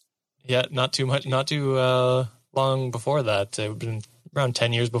 yeah. Not too long before that. It would have been around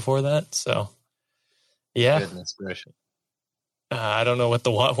 10 years before that. So, yeah. Goodness gracious. I don't know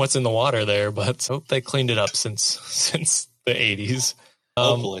what's in the water there, but I hope they cleaned it up since the 80s.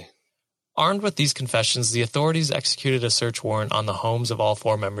 Hopefully. Armed with these confessions, the authorities executed a search warrant on the homes of all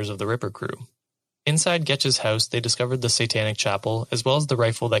 4 members of the Ripper crew. Inside Getch's house, they discovered the Satanic Chapel, as well as the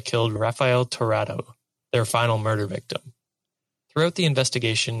rifle that killed Rafael Torrado, their final murder victim. Throughout the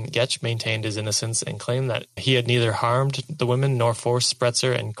investigation, Getch maintained his innocence and claimed that he had neither harmed the women nor forced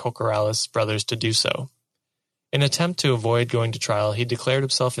Spretzer and Cocorales brothers to do so. In an attempt to avoid going to trial, he declared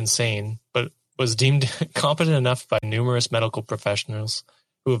himself insane, but was deemed competent enough by numerous medical professionals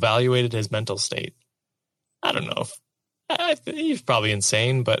who evaluated his mental state. I don't know. He's probably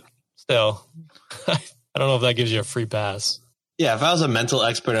insane, but still, I don't know if that gives you a free pass. Yeah, if I was a mental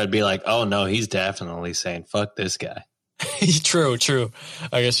expert, I'd be like, oh no, he's definitely sane. Fuck this guy. True.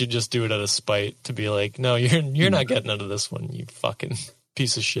 I guess you just do it out of spite to be like, no, you're not getting out of this one, you fucking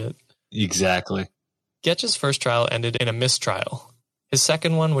piece of shit. Exactly. Getch's first trial ended in a mistrial. His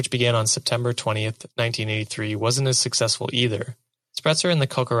second one, which began on September 20th, 1983, wasn't as successful either. Spretzer and the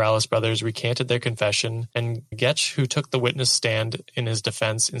Cocorales brothers recanted their confession, and Getch, who took the witness stand in his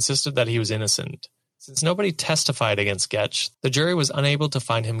defense, insisted that he was innocent. Since nobody testified against Getch, the jury was unable to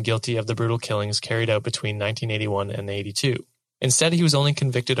find him guilty of the brutal killings carried out between 1981 and 82. Instead, he was only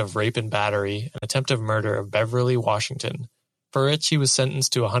convicted of rape and battery and attempted murder of Beverly Washington, for which he was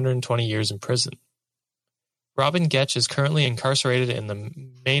sentenced to 120 years in prison. Robin Getch is currently incarcerated in the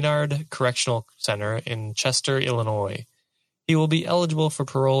Maynard Correctional Center in Chester, Illinois. He will be eligible for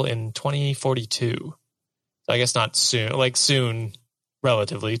parole in 2042. So I guess not soon, soon,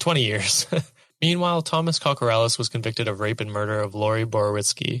 relatively, 20 years. Meanwhile, Thomas Cocorales was convicted of rape and murder of Lori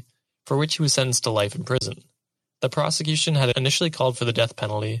Borowitzki, for which he was sentenced to life in prison. The prosecution had initially called for the death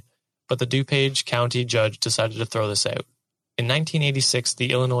penalty, but the DuPage County judge decided to throw this out. In 1986,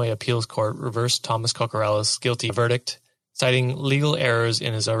 the Illinois Appeals Court reversed Thomas Cocorales' guilty verdict, citing legal errors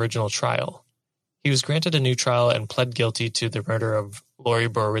in his original trial. He was granted a new trial and pled guilty to the murder of Lori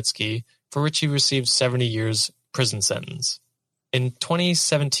Borowitzki, for which he received 70 years prison sentence. In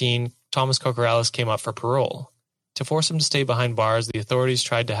 2017, Thomas Cocorales came up for parole. To force him to stay behind bars, the authorities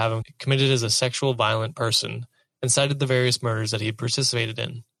tried to have him committed as a sexual violent person and cited the various murders that he had participated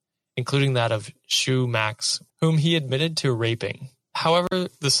in, including that of Shu Max, whom he admitted to raping. However,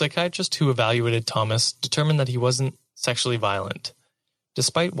 the psychiatrist who evaluated Thomas determined that he wasn't sexually violent.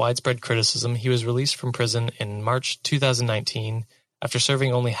 Despite widespread criticism, he was released from prison in March 2019 after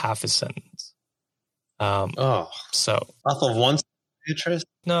serving only half his sentence. So off of one psychiatrist?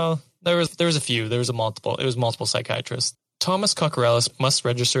 No, there was a few. It was multiple psychiatrists. Thomas Cocorales must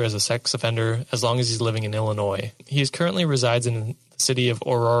register as a sex offender as long as he's living in Illinois. He currently resides in the city of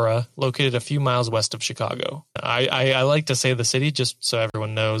Aurora, located a few miles west of Chicago. I like to say the city just so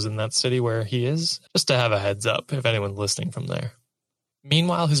everyone knows in that city where he is, just to have a heads up if anyone's listening from there.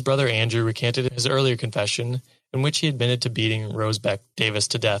 Meanwhile, his brother Andrew recanted his earlier confession, in which he admitted to beating Rosebeck Davis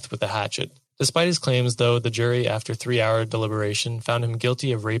to death with a hatchet. Despite his claims, though, the jury, after 3-hour deliberation, found him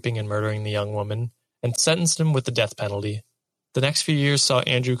guilty of raping and murdering the young woman and sentenced him with the death penalty. The next few years saw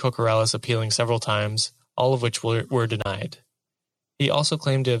Andrew Cocorales appealing several times, all of which were denied. He also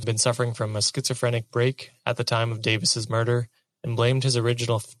claimed to have been suffering from a schizophrenic break at the time of Davis's murder and blamed his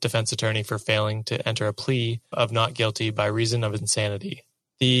original defense attorney for failing to enter a plea of not guilty by reason of insanity.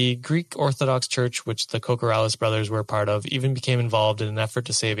 The Greek Orthodox Church, which the Cocorales brothers were a part of, even became involved in an effort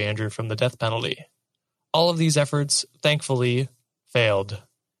to save Andrew from the death penalty. All of these efforts, thankfully, failed,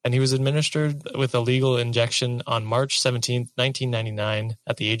 and he was administered with a lethal injection on March 17, 1999,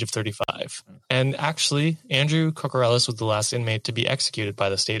 at the age of 35. And actually, Andrew Cocorales was the last inmate to be executed by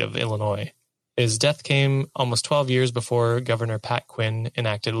the state of Illinois. His death came almost 12 years before Governor Pat Quinn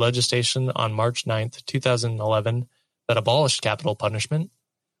enacted legislation on March 9, 2011, that abolished capital punishment,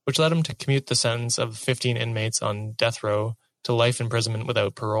 which led him to commute the sentence of 15 inmates on death row to life imprisonment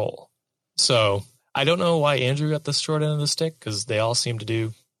without parole. So, I don't know why Andrew got the short end of the stick, because they all seem to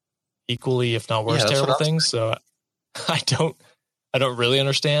do equally, if not worse, terrible things. So, I don't really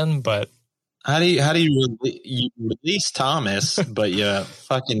understand, but how do you release Thomas, but you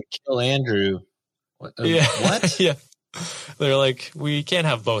fucking kill Andrew? Yeah. What? Yeah. They're like, we can't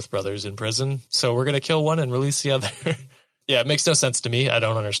have both brothers in prison, so we're going to kill one and release the other. Yeah, it makes no sense to me. I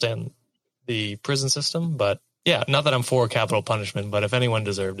don't understand the prison system, but yeah, not that I'm for capital punishment, but if anyone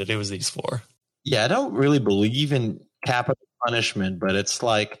deserved it, it was these 4. Yeah, I don't really believe in capital punishment, but it's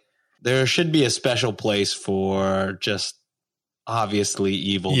like there should be a special place for just obviously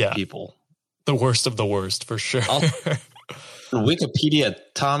evil people. The worst of the worst, for sure. Wikipedia,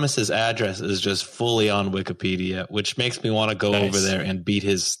 Thomas's address is just fully on Wikipedia, which makes me want to go over there and beat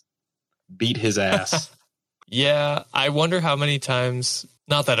his ass. Yeah, I wonder how many times.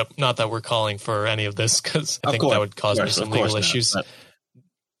 Not that we're calling for any of this, because I think that would cause me some legal issues.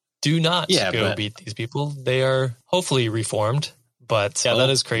 Do not go beat these people. They are hopefully reformed, but that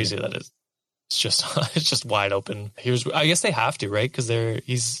is crazy. That is. It's just wide open. I guess they have to, right? Because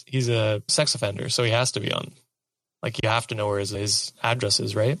he's a sex offender, so he has to be on. Like, you have to know where his address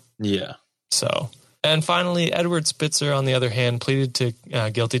is, right? Yeah. So, and finally, Edward Spitzer, on the other hand, pleaded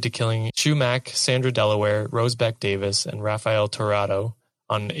guilty to killing Shumack, Sandra Delaware, Rosebeck Davis, and Rafael Torrado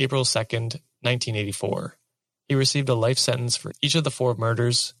on April 2nd, 1984. He received a life sentence for each of the 4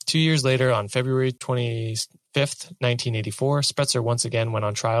 murders. 2 years later, on February 25th, 1984, Spitzer once again went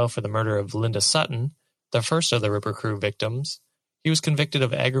on trial for the murder of Linda Sutton, the first of the Ripper Crew victims. He was convicted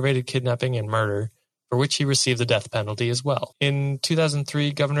of aggravated kidnapping and murder, for which he received the death penalty as well. In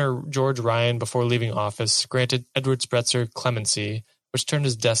 2003, Governor George Ryan, before leaving office, granted Edward Spitzer clemency, which turned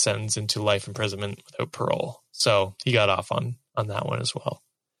his death sentence into life imprisonment without parole. So he got off on that one as well.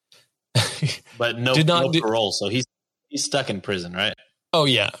 But no parole, so he's stuck in prison, right? Oh,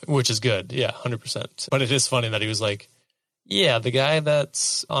 yeah, which is good. Yeah, 100%. But it is funny that he was like, yeah, the guy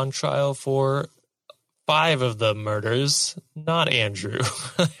that's on trial for 5 of the murders, not Andrew.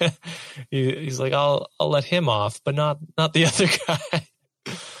 He's like, I'll let him off, but not the other guy.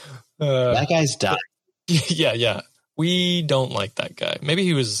 That guy's died. Yeah. We don't like that guy. Maybe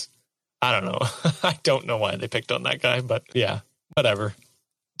he was, I don't know. I don't know why they picked on that guy, but yeah, whatever.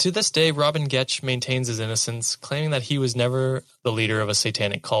 To this day, Robin Getch maintains his innocence, claiming that he was never the leader of a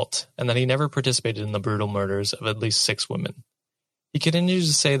satanic cult, and that he never participated in the brutal murders of at least 6 women. He continues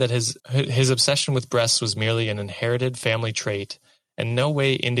to say that his obsession with breasts was merely an inherited family trait, and in no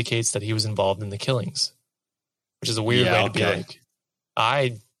way indicates that he was involved in the killings. Which is a weird way to be like,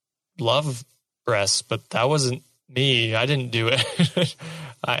 I love breasts, but that wasn't me. I didn't do it.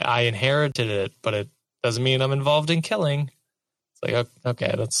 I inherited it, but it doesn't mean I'm involved in killing. It's like,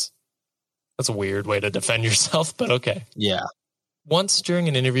 okay, that's a weird way to defend yourself, but okay. Yeah. Once during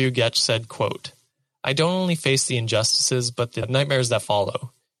an interview, Getch said, quote, "I don't only face the injustices, but the nightmares that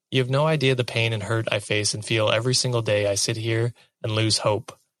follow. You have no idea the pain and hurt I face and feel every single day I sit here and lose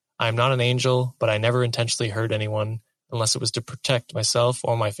hope. I am not an angel, but I never intentionally hurt anyone unless it was to protect myself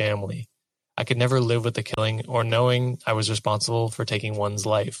or my family. I could never live with the killing or knowing I was responsible for taking one's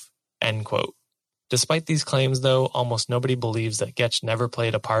life." End quote. Despite these claims, though, almost nobody believes that Getch never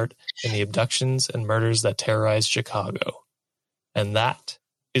played a part in the abductions and murders that terrorized Chicago. And that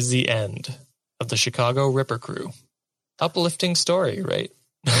is the end of the Chicago Ripper Crew. Uplifting story, right?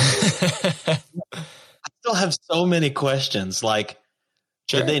 I still have so many questions. Like,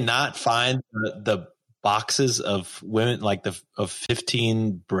 Sure. did they not find the boxes of women, like of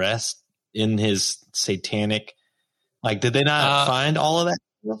 15 breasts in his satanic? Like, did they not find all of that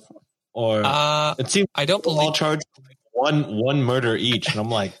stuff? Or it seems I don't believe all charged one murder each, and I'm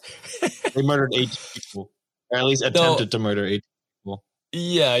like, they murdered 8 people, or at least attempted to murder 8 people.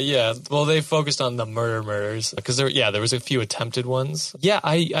 Yeah. Well, they focused on the murders because there was a few attempted ones. Yeah,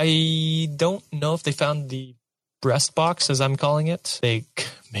 I don't know if they found the breast box, as I'm calling it. They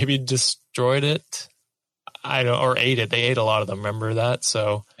maybe destroyed it. Or ate it. They ate a lot of them. Remember that?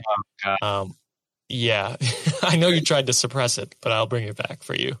 So, yeah, I know you tried to suppress it, but I'll bring it back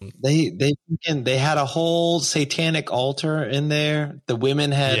for you. They had a whole satanic altar in there. The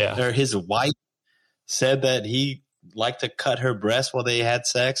women had, or his wife said that he liked to cut her breast while they had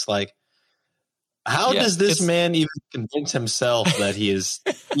sex. Like, how does this man even convince himself that he is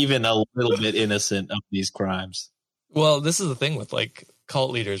even a little bit innocent of these crimes? Well, this is the thing with like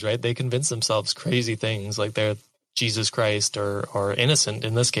cult leaders, right? They convince themselves crazy things like they're Jesus Christ or innocent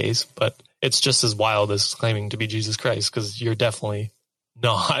in this case, but it's just as wild as claiming to be Jesus Christ because you're definitely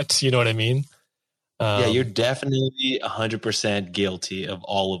not. You know what I mean? You're definitely 100% guilty of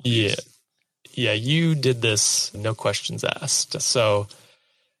all of these. Yeah, you did this, no questions asked. So,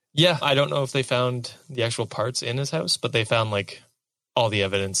 yeah, I don't know if they found the actual parts in his house, but they found like all the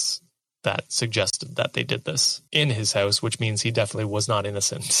evidence that suggested that they did this in his house, which means he definitely was not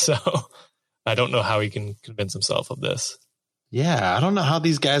innocent. So I don't know how he can convince himself of this. Yeah, I don't know how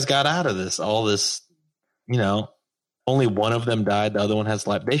these guys got out of this. All this, only one of them died. The other one has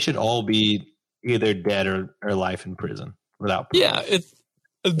life. They should all be either dead or life in prison without parole. Yeah, it's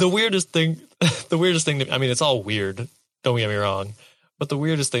the weirdest thing. The weirdest thing. I mean, it's all weird. Don't get me wrong, But the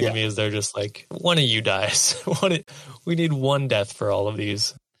weirdest thing to me is they're just like, one of you dies. We need one death for all of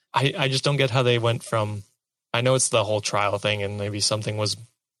these. I just don't get how they went from, I know it's the whole trial thing and maybe something was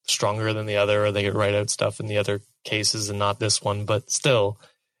stronger than the other, or they could write out stuff in the other cases and not this one, but still,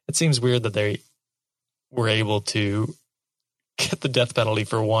 it seems weird that they were able to get the death penalty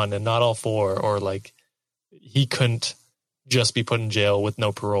for one and not all four, or like he couldn't just be put in jail with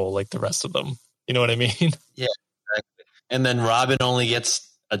no parole like the rest of them. You know what I mean? Yeah, exactly. And then Robin only gets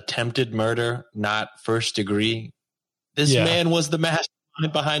attempted murder, not first degree. This man was the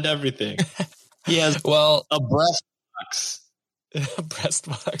mastermind behind everything. He has a breast box. A breast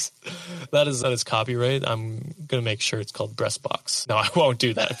box. That is copyright. I'm gonna make sure it's called breast box. No, I won't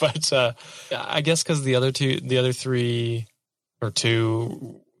do that. But I guess because the other two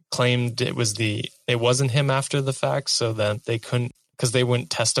claimed it wasn't him after the fact, so that they couldn't, because they wouldn't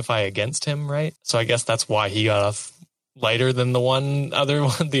testify against him, right? So I guess that's why he got off lighter than the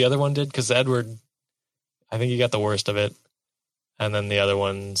other one did, because Edward, I think he got the worst of it. And then the other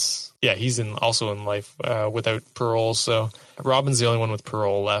ones, he's also in life without parole. So Robin's the only one with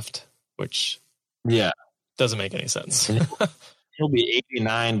parole left, which doesn't make any sense. He'll be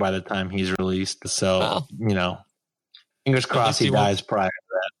 89 by the time he's released. So, fingers crossed he dies prior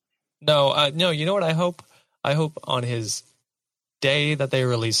to that. No, you know what I hope? I hope on his day that they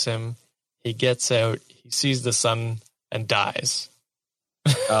release him, he gets out, he sees the sun and dies.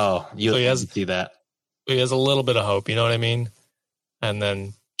 Oh, you'll see that. He has a little bit of hope, you know what I mean? And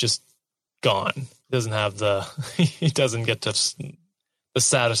then just gone. He doesn't get to the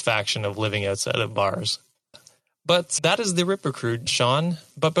satisfaction of living outside of bars. But that is the Ripper Crew, Sean.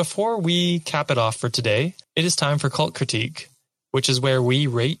 But before we cap it off for today, it is time for Cult Critique, which is where we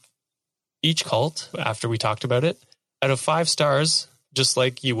rate each cult after we talked about it out of 5 stars, just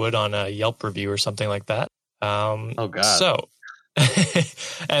like you would on a Yelp review or something like that. Oh God. So,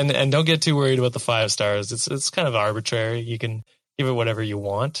 and don't get too worried about the 5 stars. It's kind of arbitrary. You can give it whatever you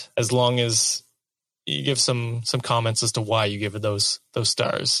want, as long as you give some comments as to why you give it those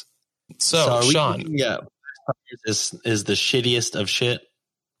stars. So Sean, is the shittiest of shit.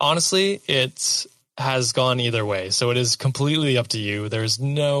 Honestly, it has gone either way, so it is completely up to you. There's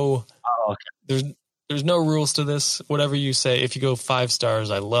no there's no rules to this. Whatever you say, if you go 5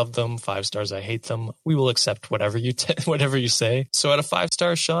 stars, I love them. 5 stars, I hate them. We will accept whatever you whatever you say. So out of 5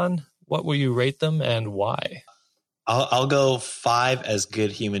 stars, Sean, what will you rate them and why? I'll go 5 as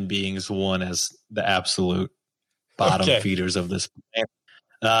good human beings, 1 as the absolute bottom feeders of this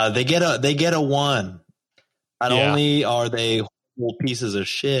planet. They get a 1. Not only are they whole pieces of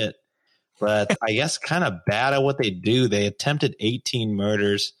shit, but I guess kind of bad at what they do. They attempted 18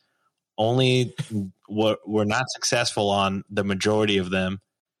 murders, only were not successful on the majority of them,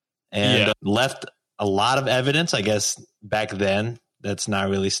 and left a lot of evidence. I guess back then, that's not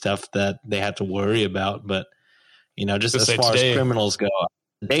really stuff that they had to worry about, but just as far as criminals go,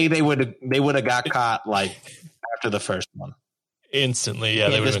 they would have got caught like after the first one. Instantly,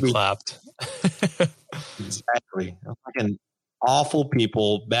 they would have been clapped. Exactly. Fucking awful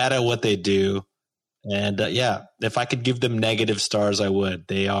people, bad at what they do. And if I could give them negative stars, I would.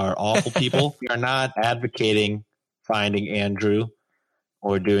 They are awful people. We are not advocating finding Andrew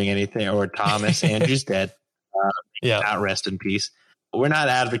or doing anything, or Thomas. Andrew's dead. Not rest in peace. We're not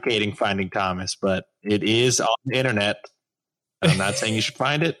advocating finding Thomas, but it is on the internet. I'm not saying you should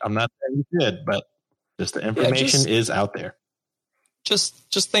find it. I'm not saying you should, but just the information is out there. Just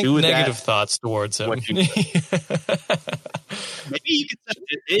think negative thoughts towards him. Maybe you can send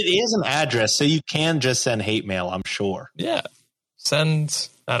it is an address, so you can just send hate mail, I'm sure. Yeah. Send,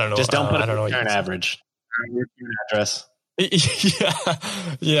 I don't know. Just don't put a return average. Your address.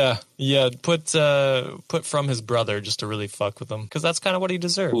 Yeah. Put from his brother just to really fuck with him, because that's kind of what he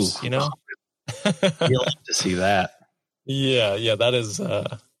deserves. You'll like to see that. Yeah, that is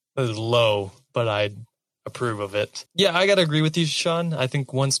low, but I'd approve of it. Yeah, I gotta agree with you, Sean. I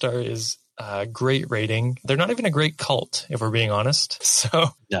think 1 star is a great rating. They're not even a great cult, if we're being honest. So,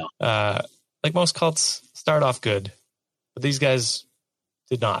 no. Like most cults, start off good, but these guys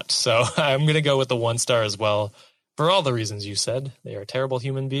did not. So I'm gonna go with the 1 star as well. For all the reasons you said, they are terrible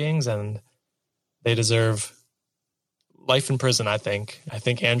human beings and they deserve life in prison. I think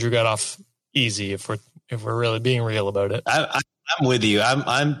Andrew got off easy if we're really being real about it. I'm with you.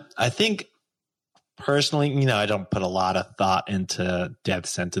 I think personally, I don't put a lot of thought into death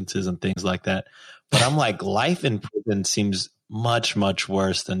sentences and things like that, but I'm like, life in prison seems much, much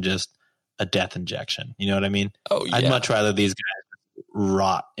worse than just a death injection. You know what I mean? Oh, yeah. I'd much rather these guys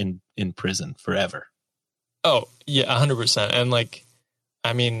rot in prison forever. Oh, yeah, 100%.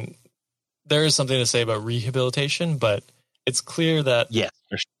 And there is something to say about rehabilitation, but it's clear that Yes,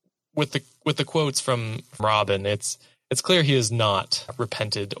 for sure. with the quotes from Robin, it's clear he has not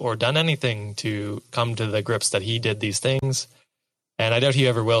repented or done anything to come to the grips that he did these things. And I doubt he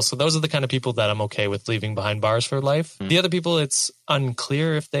ever will. So those are the kind of people that I'm okay with leaving behind bars for life. The other people, it's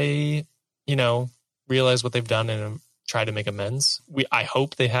unclear if they, realize what they've done and try to make amends. I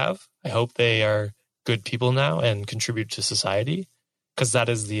hope they have. I hope they are good people now and contribute to society, because that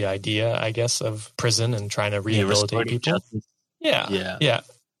is the idea, I guess, of prison and trying to rehabilitate people. Justice. Yeah.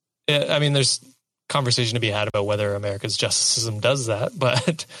 I mean, there's conversation to be had about whether America's justice system does that,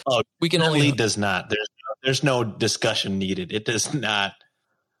 but we can only does not. There's no discussion needed. It does not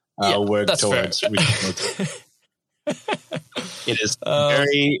work towards rehabilitation. It is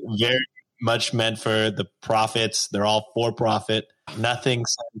very, very much meant for the profits. They're all for profit. Nothing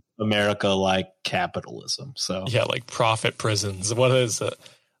sends America like capitalism. So yeah, like profit prisons. What is it?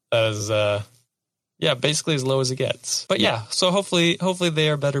 Basically as low as it gets. But so hopefully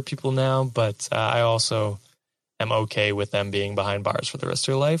they are better people now. But I also am okay with them being behind bars for the rest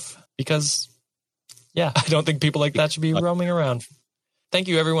of their life, because I don't think people like that should be roaming around. Thank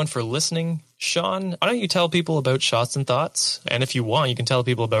you, everyone, for listening. Sean, why don't you tell people about Shots and Thoughts? And if you want, you can tell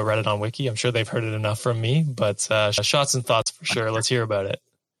people about Reddit on Wiki. I'm sure they've heard it enough from me, but Shots and Thoughts for sure. Let's hear about it.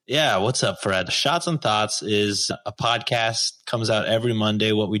 Yeah, what's up, Fred? Shots and Thoughts is a podcast, comes out every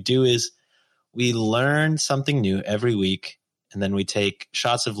Monday. What we do is we learn something new every week, and then we take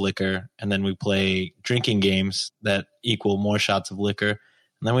shots of liquor, and then we play drinking games that equal more shots of liquor.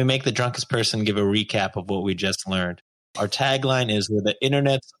 And then we make the drunkest person give a recap of what we just learned. Our tagline is, we're the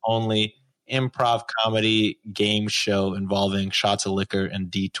internet's only improv comedy game show involving shots of liquor and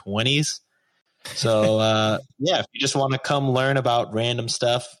D20s. So, if you just want to come learn about random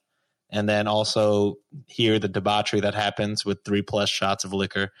stuff and then also hear the debauchery that happens with 3+ shots of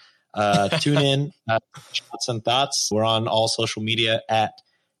liquor, tune in. Shots and Thoughts. We're on all social media at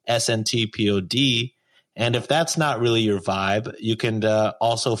SNTPOD. And if that's not really your vibe, you can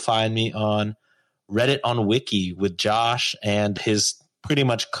also find me on Reddit on Wiki with Josh and his pretty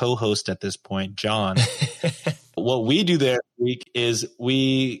much co-host at this point, John. What we do there every week is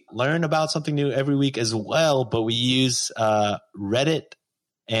we learn about something new every week as well, but we use Reddit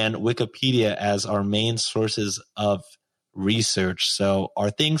and Wikipedia as our main sources of research. So are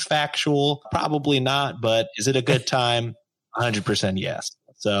things factual? Probably not, but is it a good time? 100% yes.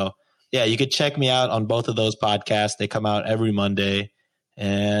 So you could check me out on both of those podcasts. They come out every Monday,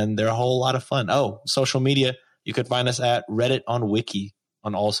 and they're a whole lot of fun. Oh, social media. You could find us at Reddit on Wiki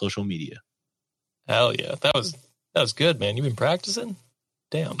on all social media. Hell yeah. That was good, man. You've been practicing?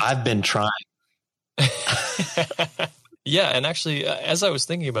 Damn. I've been trying. Yeah, and actually, as I was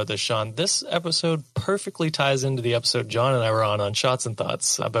thinking about this, Sean, this episode perfectly ties into the episode John and I were on Shots and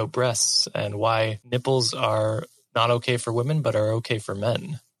Thoughts about breasts and why nipples are not okay for women, but are okay for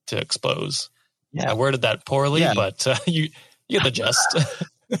men to expose. Yeah. I worded that poorly, but you get the gist.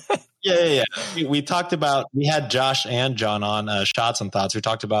 Yeah. We talked about, we had Josh and John on Shots and Thoughts. We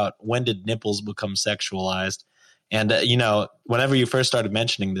talked about when did nipples become sexualized. And, whenever you first started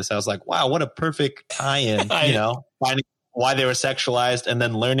mentioning this, I was like, wow, what a perfect tie-in, finding why they were sexualized and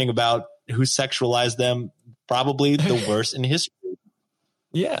then learning about who sexualized them, probably the worst in history.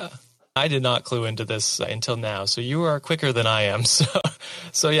 Yeah. I did not clue into this until now, so you are quicker than I am.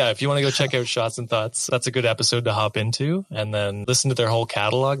 So if you want to go check out Shots and Thoughts, that's a good episode to hop into and then listen to their whole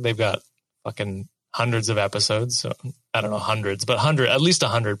catalog. They've got fucking hundreds of episodes. So I don't know hundreds, but at least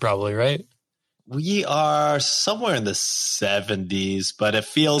 100 probably, right? We are somewhere in the 70s, but it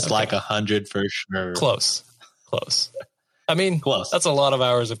feels like 100 for sure. Close. I mean, close. That's a lot of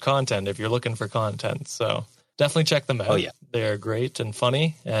hours of content if you're looking for content. So definitely check them out. Oh, yeah. They're great and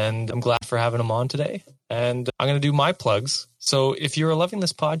funny, and I'm glad for having them on today. And I'm going to do my plugs. So if you're loving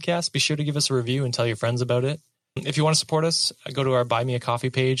this podcast, be sure to give us a review and tell your friends about it. If you want to support us, go to our Buy Me a Coffee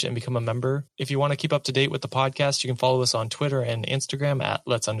page and become a member. If you want to keep up to date with the podcast, you can follow us on Twitter and Instagram at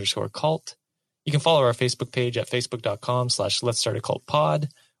 @lets_cult. You can follow our Facebook page at facebook.com/Let's-Start-A-Cult-Pod,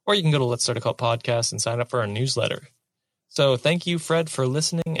 or you can go to Let's Start a Cult Podcast and sign up for our newsletter. So thank you, Fred, for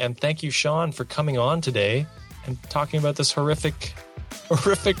listening, and thank you, Sean, for coming on today and talking about this horrific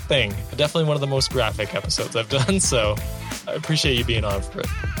thing. Definitely one of the most graphic episodes I've done, so I appreciate you being on for it.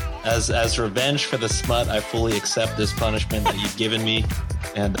 As revenge for the smut, I fully accept this punishment that you've given me,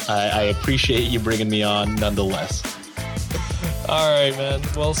 and I appreciate you bringing me on nonetheless. All right, man.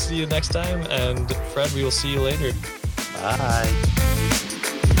 We'll see you next time. And Fred, we will see you later. Bye.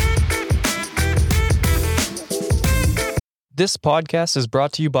 This podcast is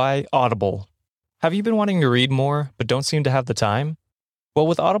brought to you by Audible. Have you been wanting to read more, but don't seem to have the time? Well,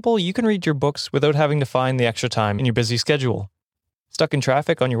 with Audible, you can read your books without having to find the extra time in your busy schedule. Stuck in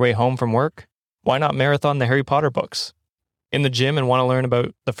traffic on your way home from work? Why not marathon the Harry Potter books? In the gym and want to learn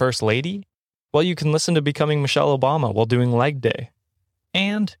about the First Lady? Well, you can listen to Becoming Michelle Obama while doing leg day.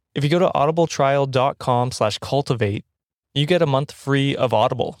 And if you go to audibletrial.com/cultivate, you get a month free of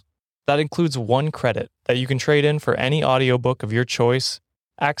Audible. That includes 1 credit that you can trade in for any audiobook of your choice,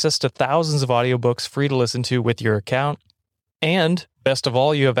 access to thousands of audiobooks free to listen to with your account, and best of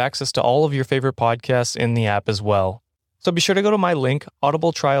all, you have access to all of your favorite podcasts in the app as well. So be sure to go to my link,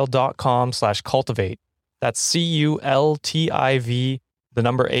 audibletrial.com/cultivate. That's CULTIV, the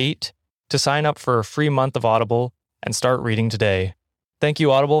number 8, to sign up for a free month of Audible and start reading today. Thank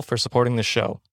you, Audible, for supporting the show.